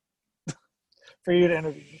for you to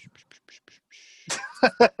interview.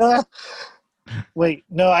 Wait,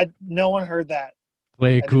 no one heard that.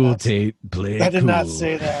 Play it cool, Tate. Play it cool. I did not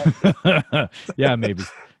say that. Yeah, maybe.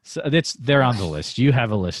 So they're on the list. You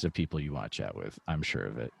have a list of people you want to chat with. I'm sure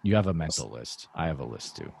of it. You have a mental list. I have a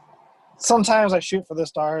list too. Sometimes I shoot for the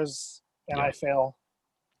stars and I fail.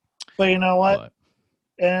 But you know what?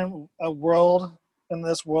 In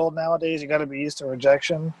this world nowadays, you got to be used to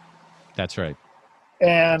rejection. That's right.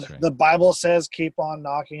 And the Bible says, keep on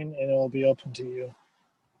knocking and it will be open to you.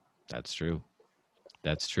 That's true.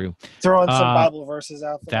 That's true. Throwing some Bible verses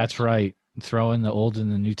out there. That's right. Throw in the Old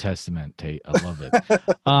and the New Testament, Tate. I love it.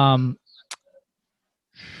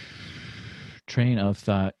 Train of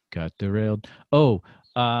thought got derailed.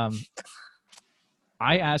 I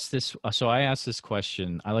asked this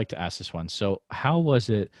question. I like to ask this one. So how was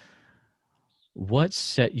it? What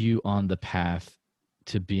set you on the path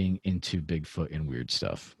to being into Bigfoot and weird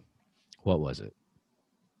stuff? What was it?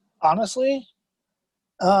 Honestly,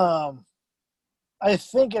 I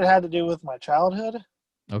think it had to do with my childhood.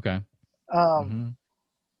 Okay. My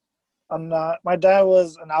dad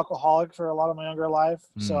was an alcoholic for a lot of my younger life.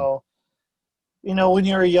 So, you know, when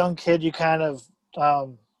you're a young kid, you kind of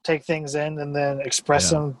take things in and then express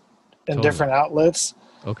them in different outlets.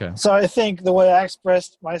 Okay. So I think the way I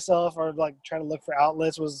expressed myself or like try to look for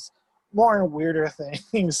outlets was more in weirder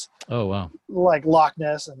things. Oh, wow. Like Loch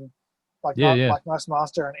Ness and Loch Ness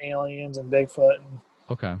Monster and aliens and Bigfoot.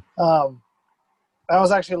 Okay. I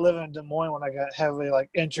was actually living in Des Moines when I got heavily like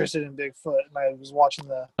interested in Bigfoot, and I was watching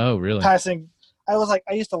the passing. I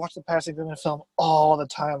used to watch the Passing Gremlin film all the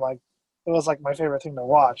time. Like it was like my favorite thing to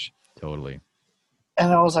watch. Totally.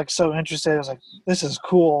 And I was like so interested. I was like, this is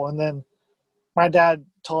cool. And then my dad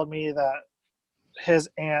told me that his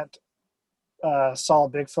aunt saw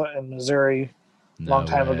Bigfoot in Missouri a long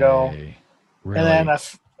time ago. Really? And then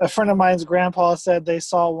a friend of mine's grandpa said they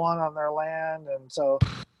saw one on their land. And so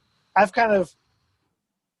I've kind of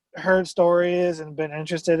heard stories and been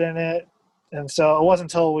interested in it. And so it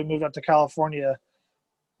wasn't until we moved up to California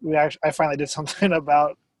I finally did something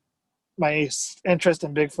about my interest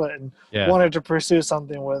in Bigfoot and wanted to pursue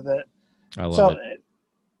something with it. I love it.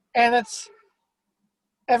 And it's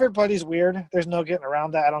everybody's weird. There's no getting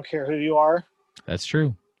around that. I don't care who you are. That's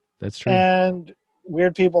true. And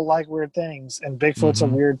weird people like weird things, and Bigfoot's a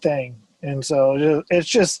weird thing. And so it's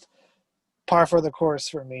just par for the course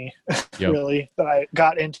for me, really, that I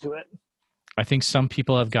got into it. I think some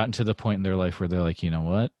people have gotten to the point in their life where they're like, you know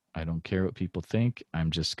what? I don't care what people think.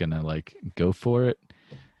 I'm just going to like go for it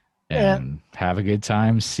and have a good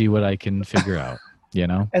time, see what I can figure out. you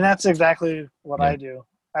know? And that's exactly what I Yep. do.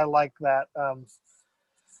 I like that.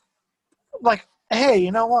 Like, hey,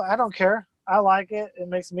 you know what? I don't care. I like it. It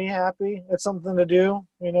makes me happy. It's something to do.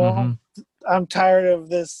 You Mm-hmm. know, I'm tired of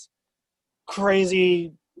this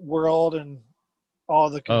crazy world and all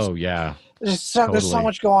the. Oh yeah, There's so totally.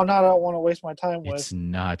 much going on. I don't want to waste my time with. It's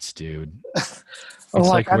nuts, dude. I'm It's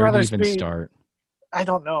like, like, I'd where do rather you even be. start? I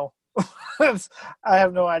don't know. I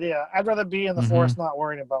have no idea. I'd rather be in the Mm-hmm. forest, not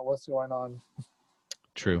worrying about what's going on.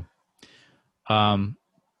 True. Um,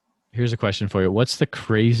 Here's a question for you. What's the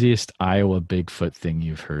craziest Iowa Bigfoot thing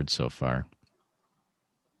you've heard so far?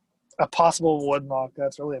 A possible wood mock.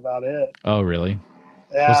 That's really about it. Oh, really?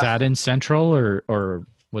 Was Yeah. that in Central or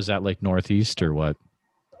was that like Northeast or what?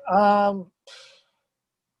 Um,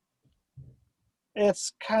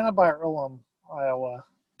 it's kind of by Earlham, Iowa.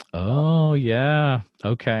 Oh, yeah.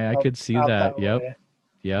 Okay, I could see Out that. that Yep. way.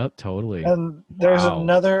 Yep, totally. And Wow.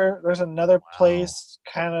 there's another Wow. place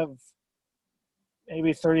kind of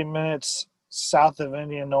maybe 30 minutes south of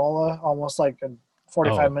Indianola, almost like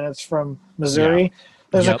 45 Oh, minutes from yeah. Missouri.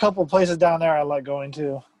 There's a Yep. couple places down there I like going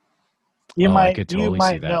to. Oh, I could You totally see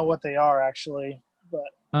might that. know what they are actually,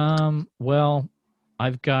 but Well,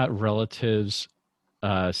 I've got relatives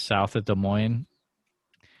south of Des Moines,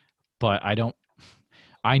 but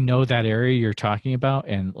I know that area you're talking about,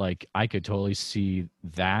 and like I could totally see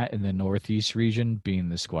that in the Northeast region being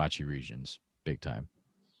the Squatchy regions, big time.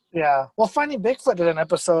 yeah. Well, Finding Bigfoot did an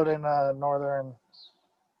episode in northern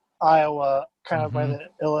Iowa, kind of by Mm-hmm.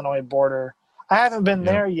 the Illinois border. I haven't been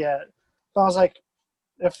Yep. there yet, but I was like,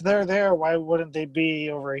 if they're there, why wouldn't they be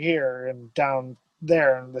over here and down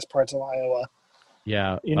there in this parts of Iowa?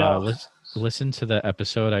 Yeah. You know, Listen to the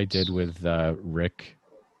episode I did with Rick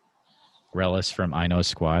Rellis from I Know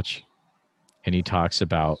Squatch, and he talks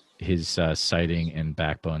about his sighting in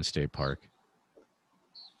Backbone State Park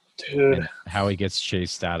dude, and how he gets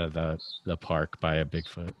chased out of the park by a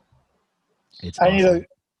Bigfoot. It's I need to awesome.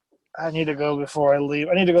 I need to go before I leave.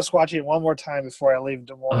 I need to go Squatchy one more time before I leave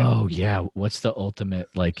Des Moines. Oh yeah, what's the ultimate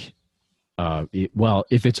like? Well,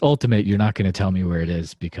 if it's ultimate, you're not going to tell me where it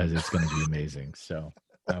is because it's going to be amazing. So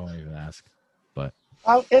I won't even ask. But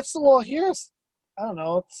It's well, here's I don't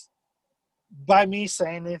know. It's by me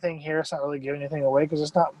saying anything here, it's not really giving anything away because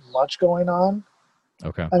there's not much going on.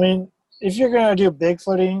 okay. I mean, if you're gonna do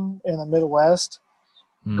bigfooting in the Midwest,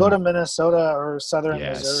 go Mm, to Minnesota or southern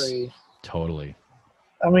yes, Missouri. totally.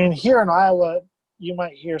 I mean, here in Iowa, you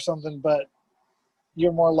might hear something, but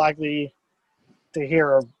you're more likely to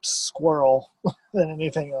hear a squirrel than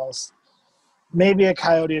anything else. Maybe a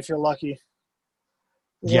coyote if you're lucky.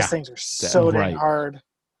 Those Yeah, things are so dang right. hard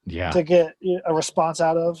Yeah. to get a response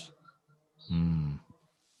out of. Mm,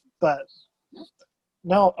 But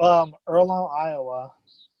no, Earlham, Iowa,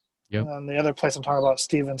 yep. and the other place I'm talking about,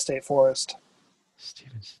 Stevens State Forest.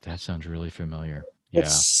 Stevens, that sounds really familiar. It's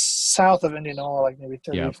Yeah. south of Indianola, like maybe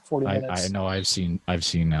 30, Yeah. 40 I minutes. know I've seen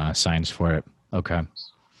signs for it. Okay.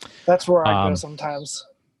 That's where I go Um, sometimes.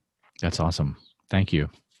 that's awesome. Thank you.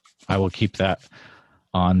 I will keep that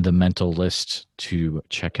on the mental list to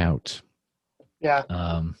check out. Yeah.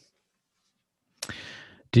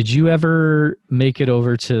 Did you ever make it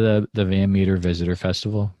over to the Van Meter Visitor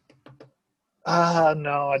Festival?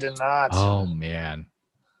 No, I did not. Oh man.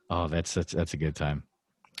 Oh, that's a good time.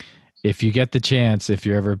 If you get the chance, if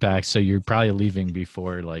you're ever back, so you're probably leaving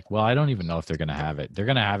before like, well, I don't even know if they're gonna have it. They're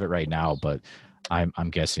gonna have it right now, but I'm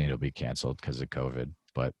guessing it'll be canceled because of COVID.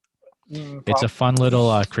 But it's a fun little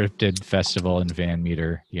cryptid festival in Van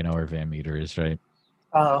Meter. You know where Van Meter is, right?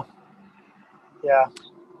 Oh, yeah.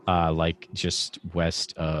 Like just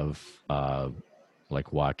west of like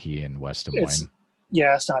Waukee and West Des It's Moines.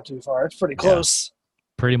 it's not too far. It's pretty Yeah. close.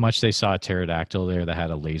 Pretty much they saw a pterodactyl there that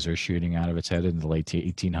had a laser shooting out of its head in the late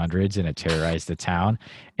 1800s, and it terrorized the town,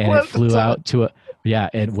 and it What the flew time? out to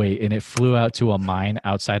and it flew out to a mine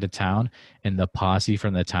outside of town, and the posse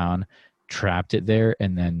from the town trapped it there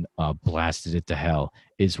and then blasted it to hell,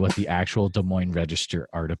 is what the actual Des Moines Register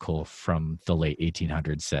article from the late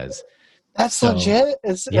 1800s says. That's So legit.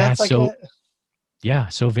 yeah, That's like a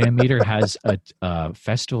so Van Meter has a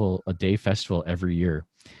festival, a day festival every year,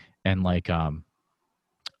 and like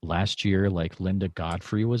last year, like Linda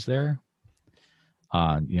Godfrey was there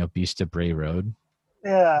on Beast of Bray Road,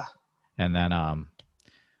 yeah. and then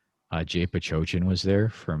Jay Pachochin was there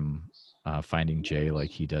from Finding Jay, like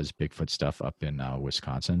he does Bigfoot stuff up in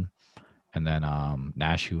Wisconsin, and then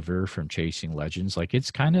Nash Hoover from Chasing Legends. Like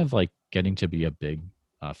it's kind of like getting to be a big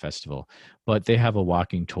festival, but they have a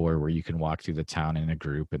walking tour where you can walk through the town in a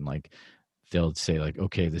group, and like they'll say like,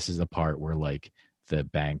 okay, this is the part where like the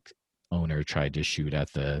bank owner tried to shoot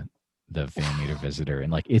at the Van Meter Visitor,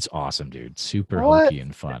 and like it's awesome, dude. Super What? hokey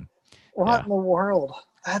and fun. What in the world?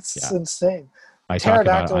 That's insane. I talk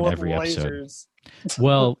about it Pterodactyl on with every lasers. episode.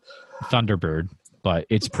 Well, Thunderbird, but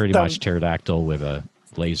it's pretty much pterodactyl with a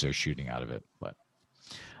laser shooting out of it. But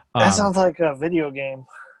that sounds like a video game.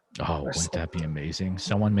 Oh, wouldn't that be amazing?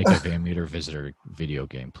 Someone make a Van Meter Visitor video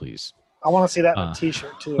game, please. I want to see that in a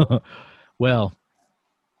t-shirt too. Well,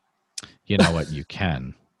 you know what? You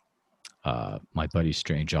can. My buddy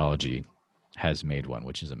Strangeology has made one,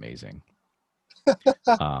 which is amazing.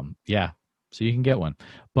 Yeah, so you can get one.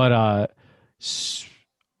 But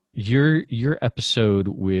your episode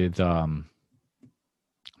with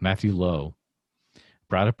Matthew Lowe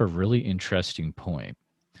brought up a really interesting point,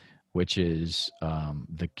 which is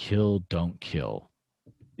the kill don't kill.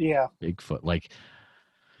 Yeah. Bigfoot. Like,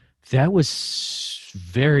 that was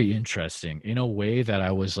very interesting in a way that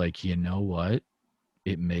I was like, you know what?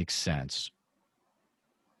 It makes sense.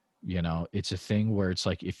 You know, it's a thing where it's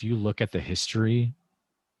like, if you look at the history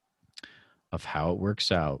of how it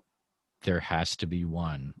works out, there has to be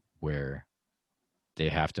one where they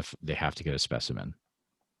have to get a specimen.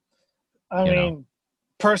 I mean,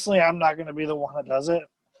 personally, I'm not going to be the one that does it.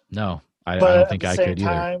 No, I don't think I could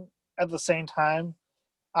either. At the same time,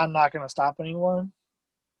 I'm not going to stop anyone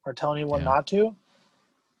or tell anyone not to.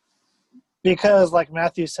 Because like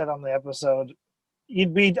Matthew said on the episode,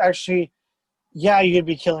 you'd be killing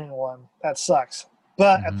one. That sucks.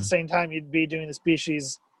 But at the same time, you'd be doing the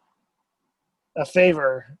species a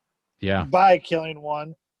favor by killing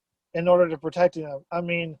one in order to protect them. I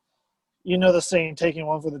mean, you know the saying, taking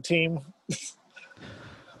one for the team.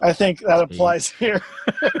 I think that applies here.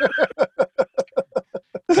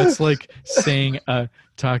 That's like saying,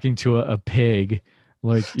 talking to a pig,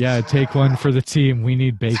 like, yeah, take one for the team. We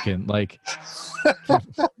need bacon. Like,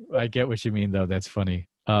 I get what you mean, though. That's funny.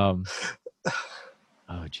 Oh,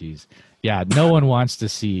 geez. Yeah, no one wants to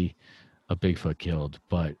see a Bigfoot killed,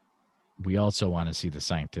 but we also want to see the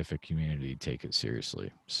scientific community take it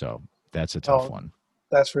seriously. So that's a tough one.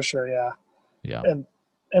 That's for sure, yeah. Yeah. And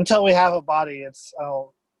until we have a body, it's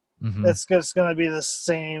just going to be the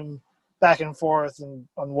same back and forth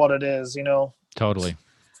on what it is, you know? Totally.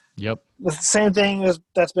 Yep. The same thing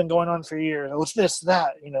that's been going on for years. What's this,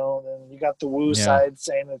 that, you know? And you got the woo side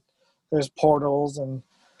saying that there's portals and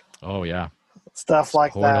stuff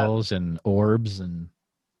like portals and orbs and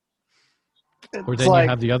or then you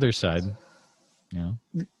have the other side, you know?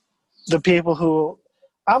 The people who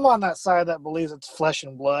I'm on that side that believes it's flesh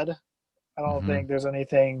and blood. I don't think there's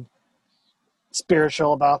anything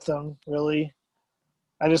spiritual about them, really.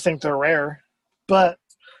 I just think they're rare. But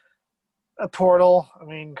a portal, I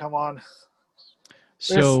mean, come on.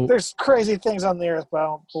 There's crazy things on the earth, but I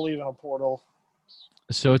don't believe in a portal.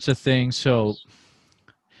 So it's a thing. So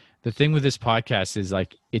the thing with this podcast is,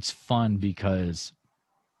 like, it's fun because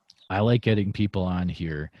I like getting people on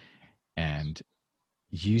here and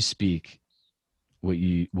you speak what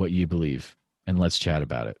you believe and let's chat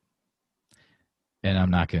about it. And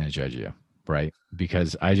I'm not going to judge you, right?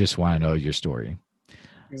 Because I just want to know your story.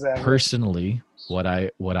 Exactly. Personally, what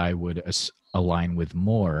I would align with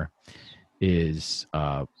more is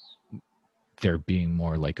there being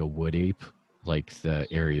more like a wood ape, like the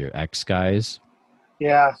Area X guys.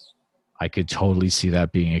 Yeah. I could totally see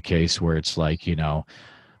that being a case where it's like, you know,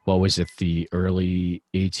 what was it, the early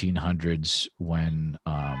 1800s when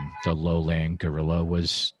the lowland gorilla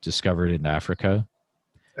was discovered in Africa?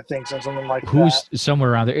 I think so, something like that.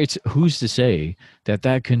 Somewhere around there. Who's to say that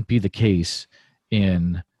couldn't be the case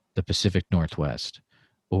in the Pacific Northwest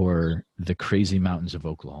or the crazy mountains of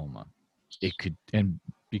Oklahoma? It could, and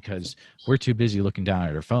because we're too busy looking down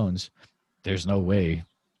at our phones, there's no way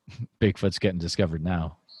Bigfoot's getting discovered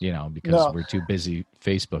now, you know, because we're too busy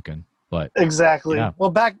Facebooking. But exactly. Yeah. Well,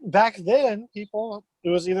 back then, people, it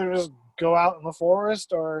was either just go out in the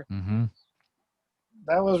forest or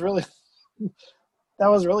that was really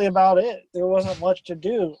about it. There wasn't much to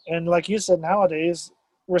do. And like you said, nowadays,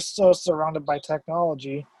 we're so surrounded by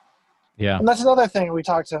technology. Yeah. And that's another thing we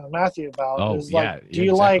talked to Matthew about. Do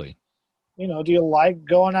you like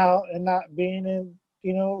going out and not being in,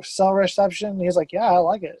 you know, cell reception? He's like, yeah, I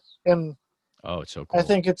like it. And it's so cool. I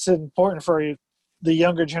think it's important for the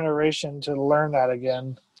younger generation to learn that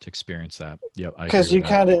again. To experience that. Yep. Because you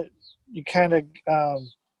kind of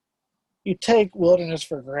you take wilderness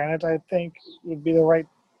for granted, I think would be the right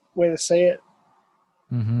way to say it.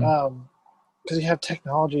 Because you have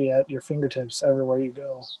technology at your fingertips everywhere you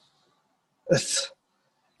go.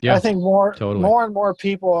 I think more and more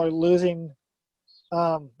people are losing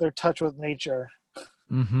their touch with nature.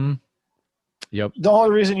 Yep. The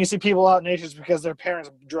only reason you see people out in nature is because their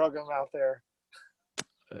parents drug them out there.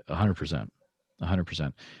 100%.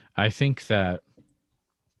 100%. I think that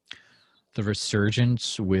the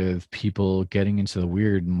resurgence with people getting into the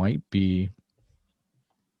weird might be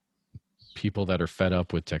people that are fed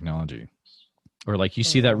up with technology. Or like you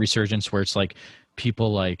see that resurgence where it's like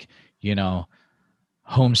people like, you know,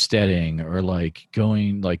 homesteading or like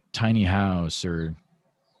going like tiny house, or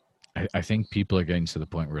I think people are getting to the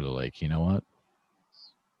point where they're like, you know what?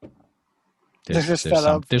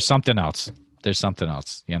 There's something else. There's something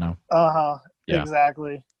else, you know? Yeah.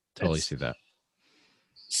 Exactly. Totally see that.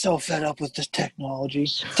 So fed up with this technology.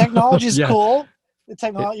 Technology's cool. The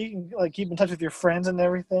technology, you can like keep in touch with your friends and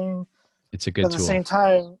everything. It's a good tool. At the same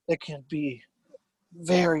time, it can be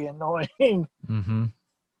very annoying. Mm-hmm.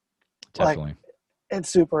 Definitely. Like, it's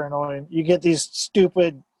super annoying. You get these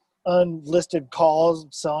stupid unlisted calls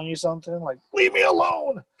selling you something like, leave me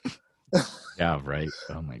alone. Yeah, right.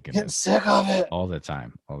 Oh my goodness. Getting sick of it. All the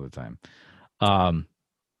time.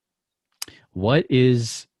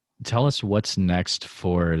 Tell us what's next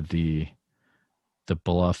for the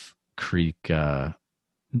Bluff Creek.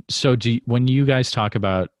 So when you guys talk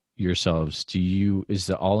about yourselves, is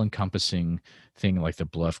the all encompassing thing like the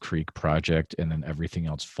Bluff Creek project and then everything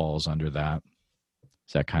else falls under that?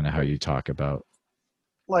 Is that kind of how you talk about?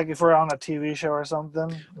 Like if we're on a TV show or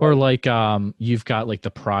something? Or like you've got like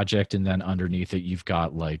the project and then underneath it you've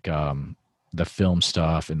got like the film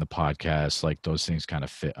stuff and the podcast, like those things kind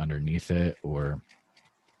of fit underneath it, or?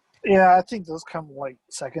 Yeah, I think those come like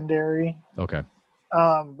secondary. Okay.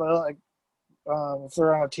 But like if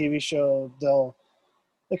they're on a TV show,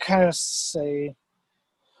 they kind of say,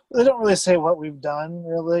 they don't really say what we've done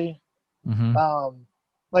really. Mm-hmm.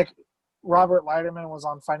 Like Robert Leiderman was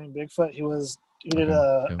on Finding Bigfoot. He did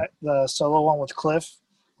the solo one with Cliff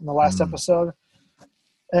in the last episode,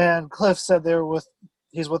 and Cliff said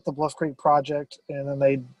he's with the Bluff Creek Project, and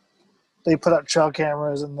then they put up trail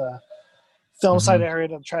cameras in the film site area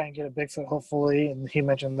to try and get a Bigfoot, hopefully, and he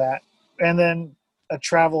mentioned that. And then I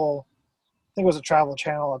think it was a Travel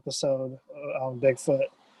Channel episode on Bigfoot,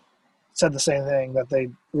 said the same thing, that they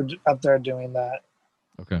were up there doing that.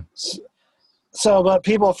 Okay. So, but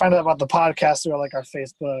people find out about the podcast through like our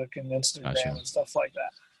Facebook and Instagram and stuff like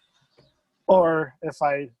that. Or if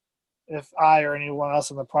I or anyone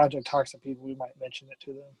else in the project talks to people, we might mention it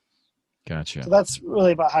to them. Gotcha. So that's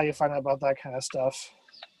really about how you find out about that kind of stuff.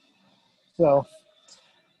 So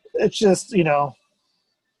it's just, you know,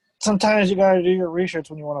 sometimes you got to do your research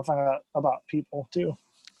when you want to find out about people too.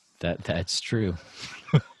 That's true.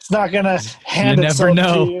 It's not going to hand itself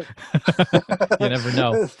to you. You never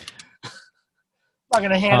know. Not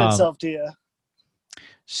going to hand itself to you.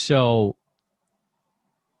 So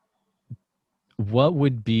what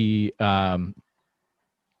would be the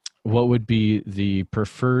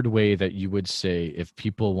preferred way that you would say if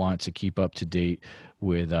people want to keep up to date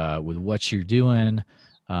with what you're doing,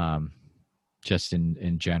 just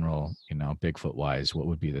in general, you know, Bigfoot wise, what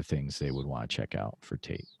would be the things they would want to check out for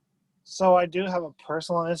Tate? So I do have a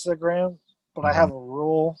personal Instagram, but I have a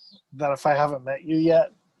rule that if I haven't met you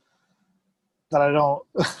yet, that I don't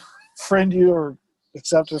friend you or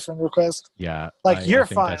accept a friend request. Yeah. Like you're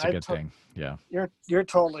fine. That's a good thing. Yeah. You're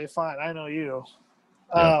totally fine. I know you.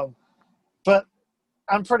 Yeah. But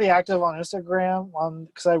I'm pretty active on Instagram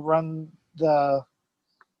because I run the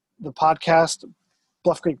podcast,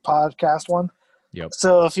 Bluff Creek Podcast one. Yep.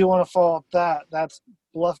 So if you want to follow up that's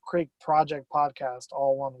Bluff Creek Project Podcast,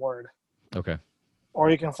 all one word. Okay. Or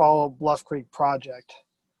you can follow Bluff Creek Project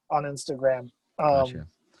on Instagram. Gotcha.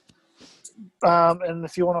 And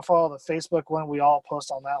if you want to follow the Facebook one, we all post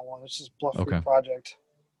on that one. It's just Bluff Creek Project.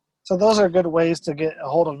 So those are good ways to get a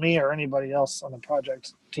hold of me or anybody else on the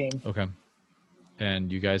project team. Okay.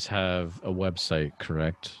 And you guys have a website,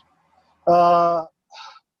 correct? I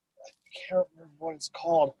can't remember what it's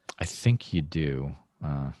called. I think you do.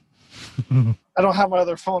 I don't have my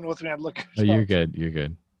other phone with me. I'd look. Oh, you're good. You're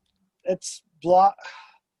good. It's Bluff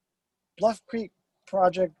Creek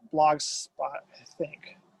Project Blogspot, I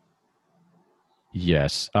think.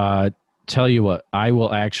 Yes. Tell you what, I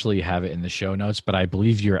will actually have it in the show notes, but I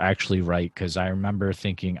believe you're actually right, because I remember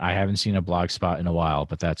thinking I haven't seen a blog spot in a while,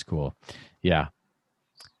 but that's cool. Yeah.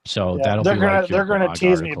 So that'll they're be gonna, like they're going to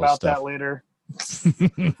tease me about that later.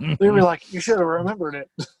 They'll be like, you should have remembered it.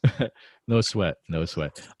 No sweat.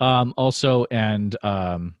 Also, and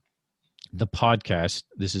the podcast,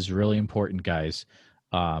 this is really important, guys.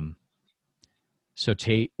 So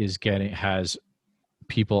Tate has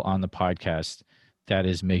people on the podcast that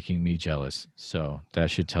is making me jealous. So that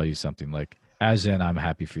should tell you something. Like, as in, I'm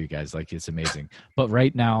happy for you guys. Like, it's amazing. But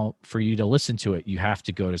right now, for you to listen to it, you have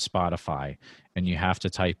to go to Spotify and you have to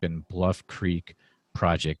type in Bluff Creek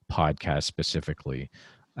Project Podcast specifically.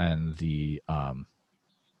 and the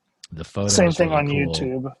photos. Same thing really on cool.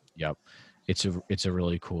 YouTube. Yep. It's a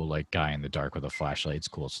really cool like guy in the dark with a flashlight. It's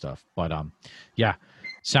cool stuff. But yeah,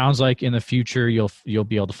 sounds like in the future you'll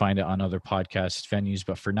be able to find it on other podcast venues.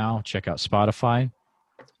 But for now, check out Spotify.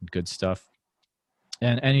 Good stuff.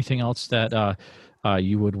 And anything else that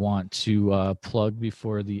you would want to plug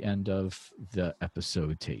before the end of the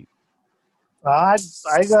episode, Tate? I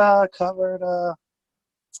covered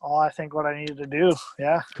all I think what I needed to do.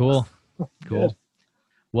 Yeah. Cool.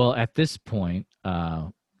 Well, at this point,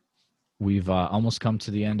 we've almost come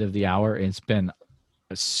to the end of the hour. It's been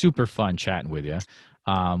a super fun chatting with you.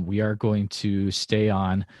 We are going to stay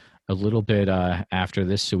on a little bit after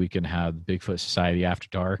this so we can have Bigfoot Society After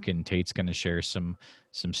Dark, and Tate's going to share some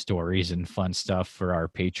stories and fun stuff for our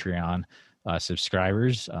Patreon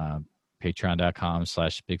subscribers,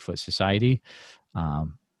 patreon.com/Bigfoot Society.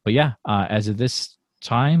 But yeah, as of this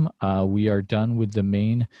time, we are done with the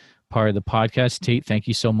main part of the podcast. Tate, thank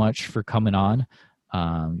you so much for coming on.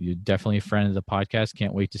 You're definitely a friend of the podcast.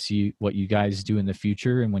 Can't wait to see what you guys do in the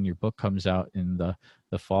future. And when your book comes out in the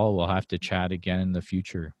fall, we'll have to chat again in the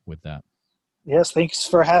future with that. Yes, thanks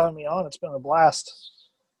for having me on. It's been a blast.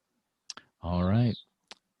 All right.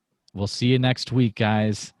 We'll see you next week,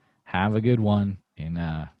 guys. Have a good one.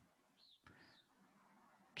 And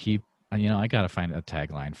keep, I got to find a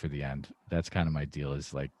tagline for the end. That's kind of my deal,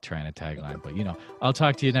 is like trying a tagline. But, I'll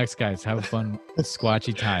talk to you next, guys. Have a fun,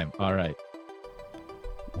 squatchy time. All right.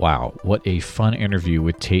 Wow, what a fun interview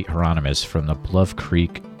with Tate Hieronymus from the Bluff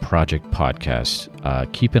Creek Project podcast.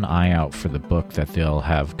 Keep an eye out for the book that they'll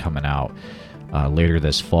have coming out later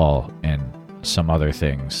this fall, and some other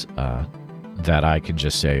things that I can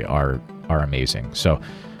just say are amazing. So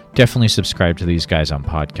definitely subscribe to these guys on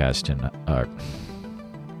podcast, and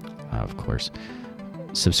of course,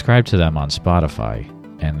 subscribe to them on Spotify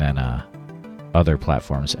and then other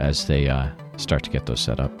platforms as they start to get those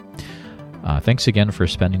set up. Thanks again for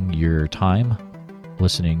spending your time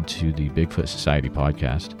listening to the Bigfoot Society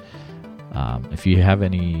podcast. If you have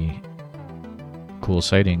any cool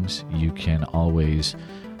sightings, you can always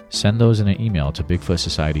send those in an email to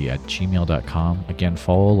bigfootsociety@gmail.com. Again,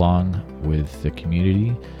 follow along with the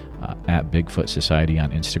community at Bigfoot Society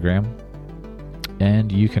on Instagram.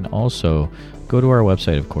 And you can also go to our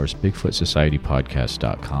website, of course,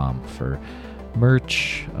 bigfootsocietypodcast.com, for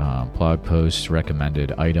merch, blog posts,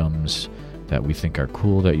 recommended items that we think are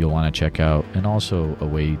cool that you'll want to check out, and also a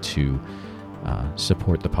way to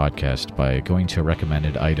support the podcast by going to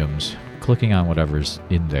recommended items, clicking on whatever's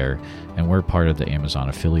in there, and we're part of the Amazon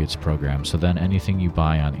affiliates program. So then anything you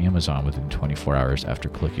buy on Amazon within 24 hours after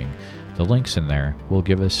clicking the links in there will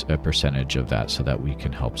give us a percentage of that so that we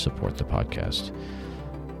can help support the podcast.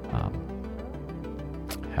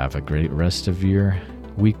 Have a great rest of your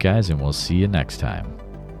week, guys, and we'll see you next time.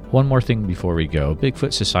 One more thing before we go.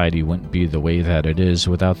 Bigfoot Society wouldn't be the way that it is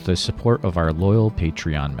without the support of our loyal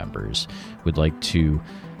Patreon members. We'd like to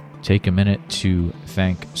take a minute to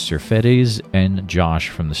thank Surfedes and Josh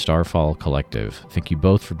from the Starfall Collective. Thank you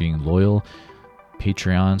both for being loyal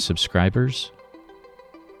Patreon subscribers.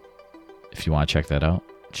 If you want to check that out,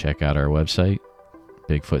 check out our website,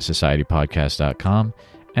 bigfootsocietypodcast.com,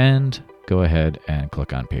 and go ahead and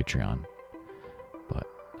click on Patreon.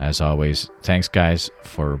 As always, thanks, guys,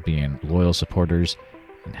 for being loyal supporters,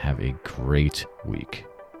 and have a great week.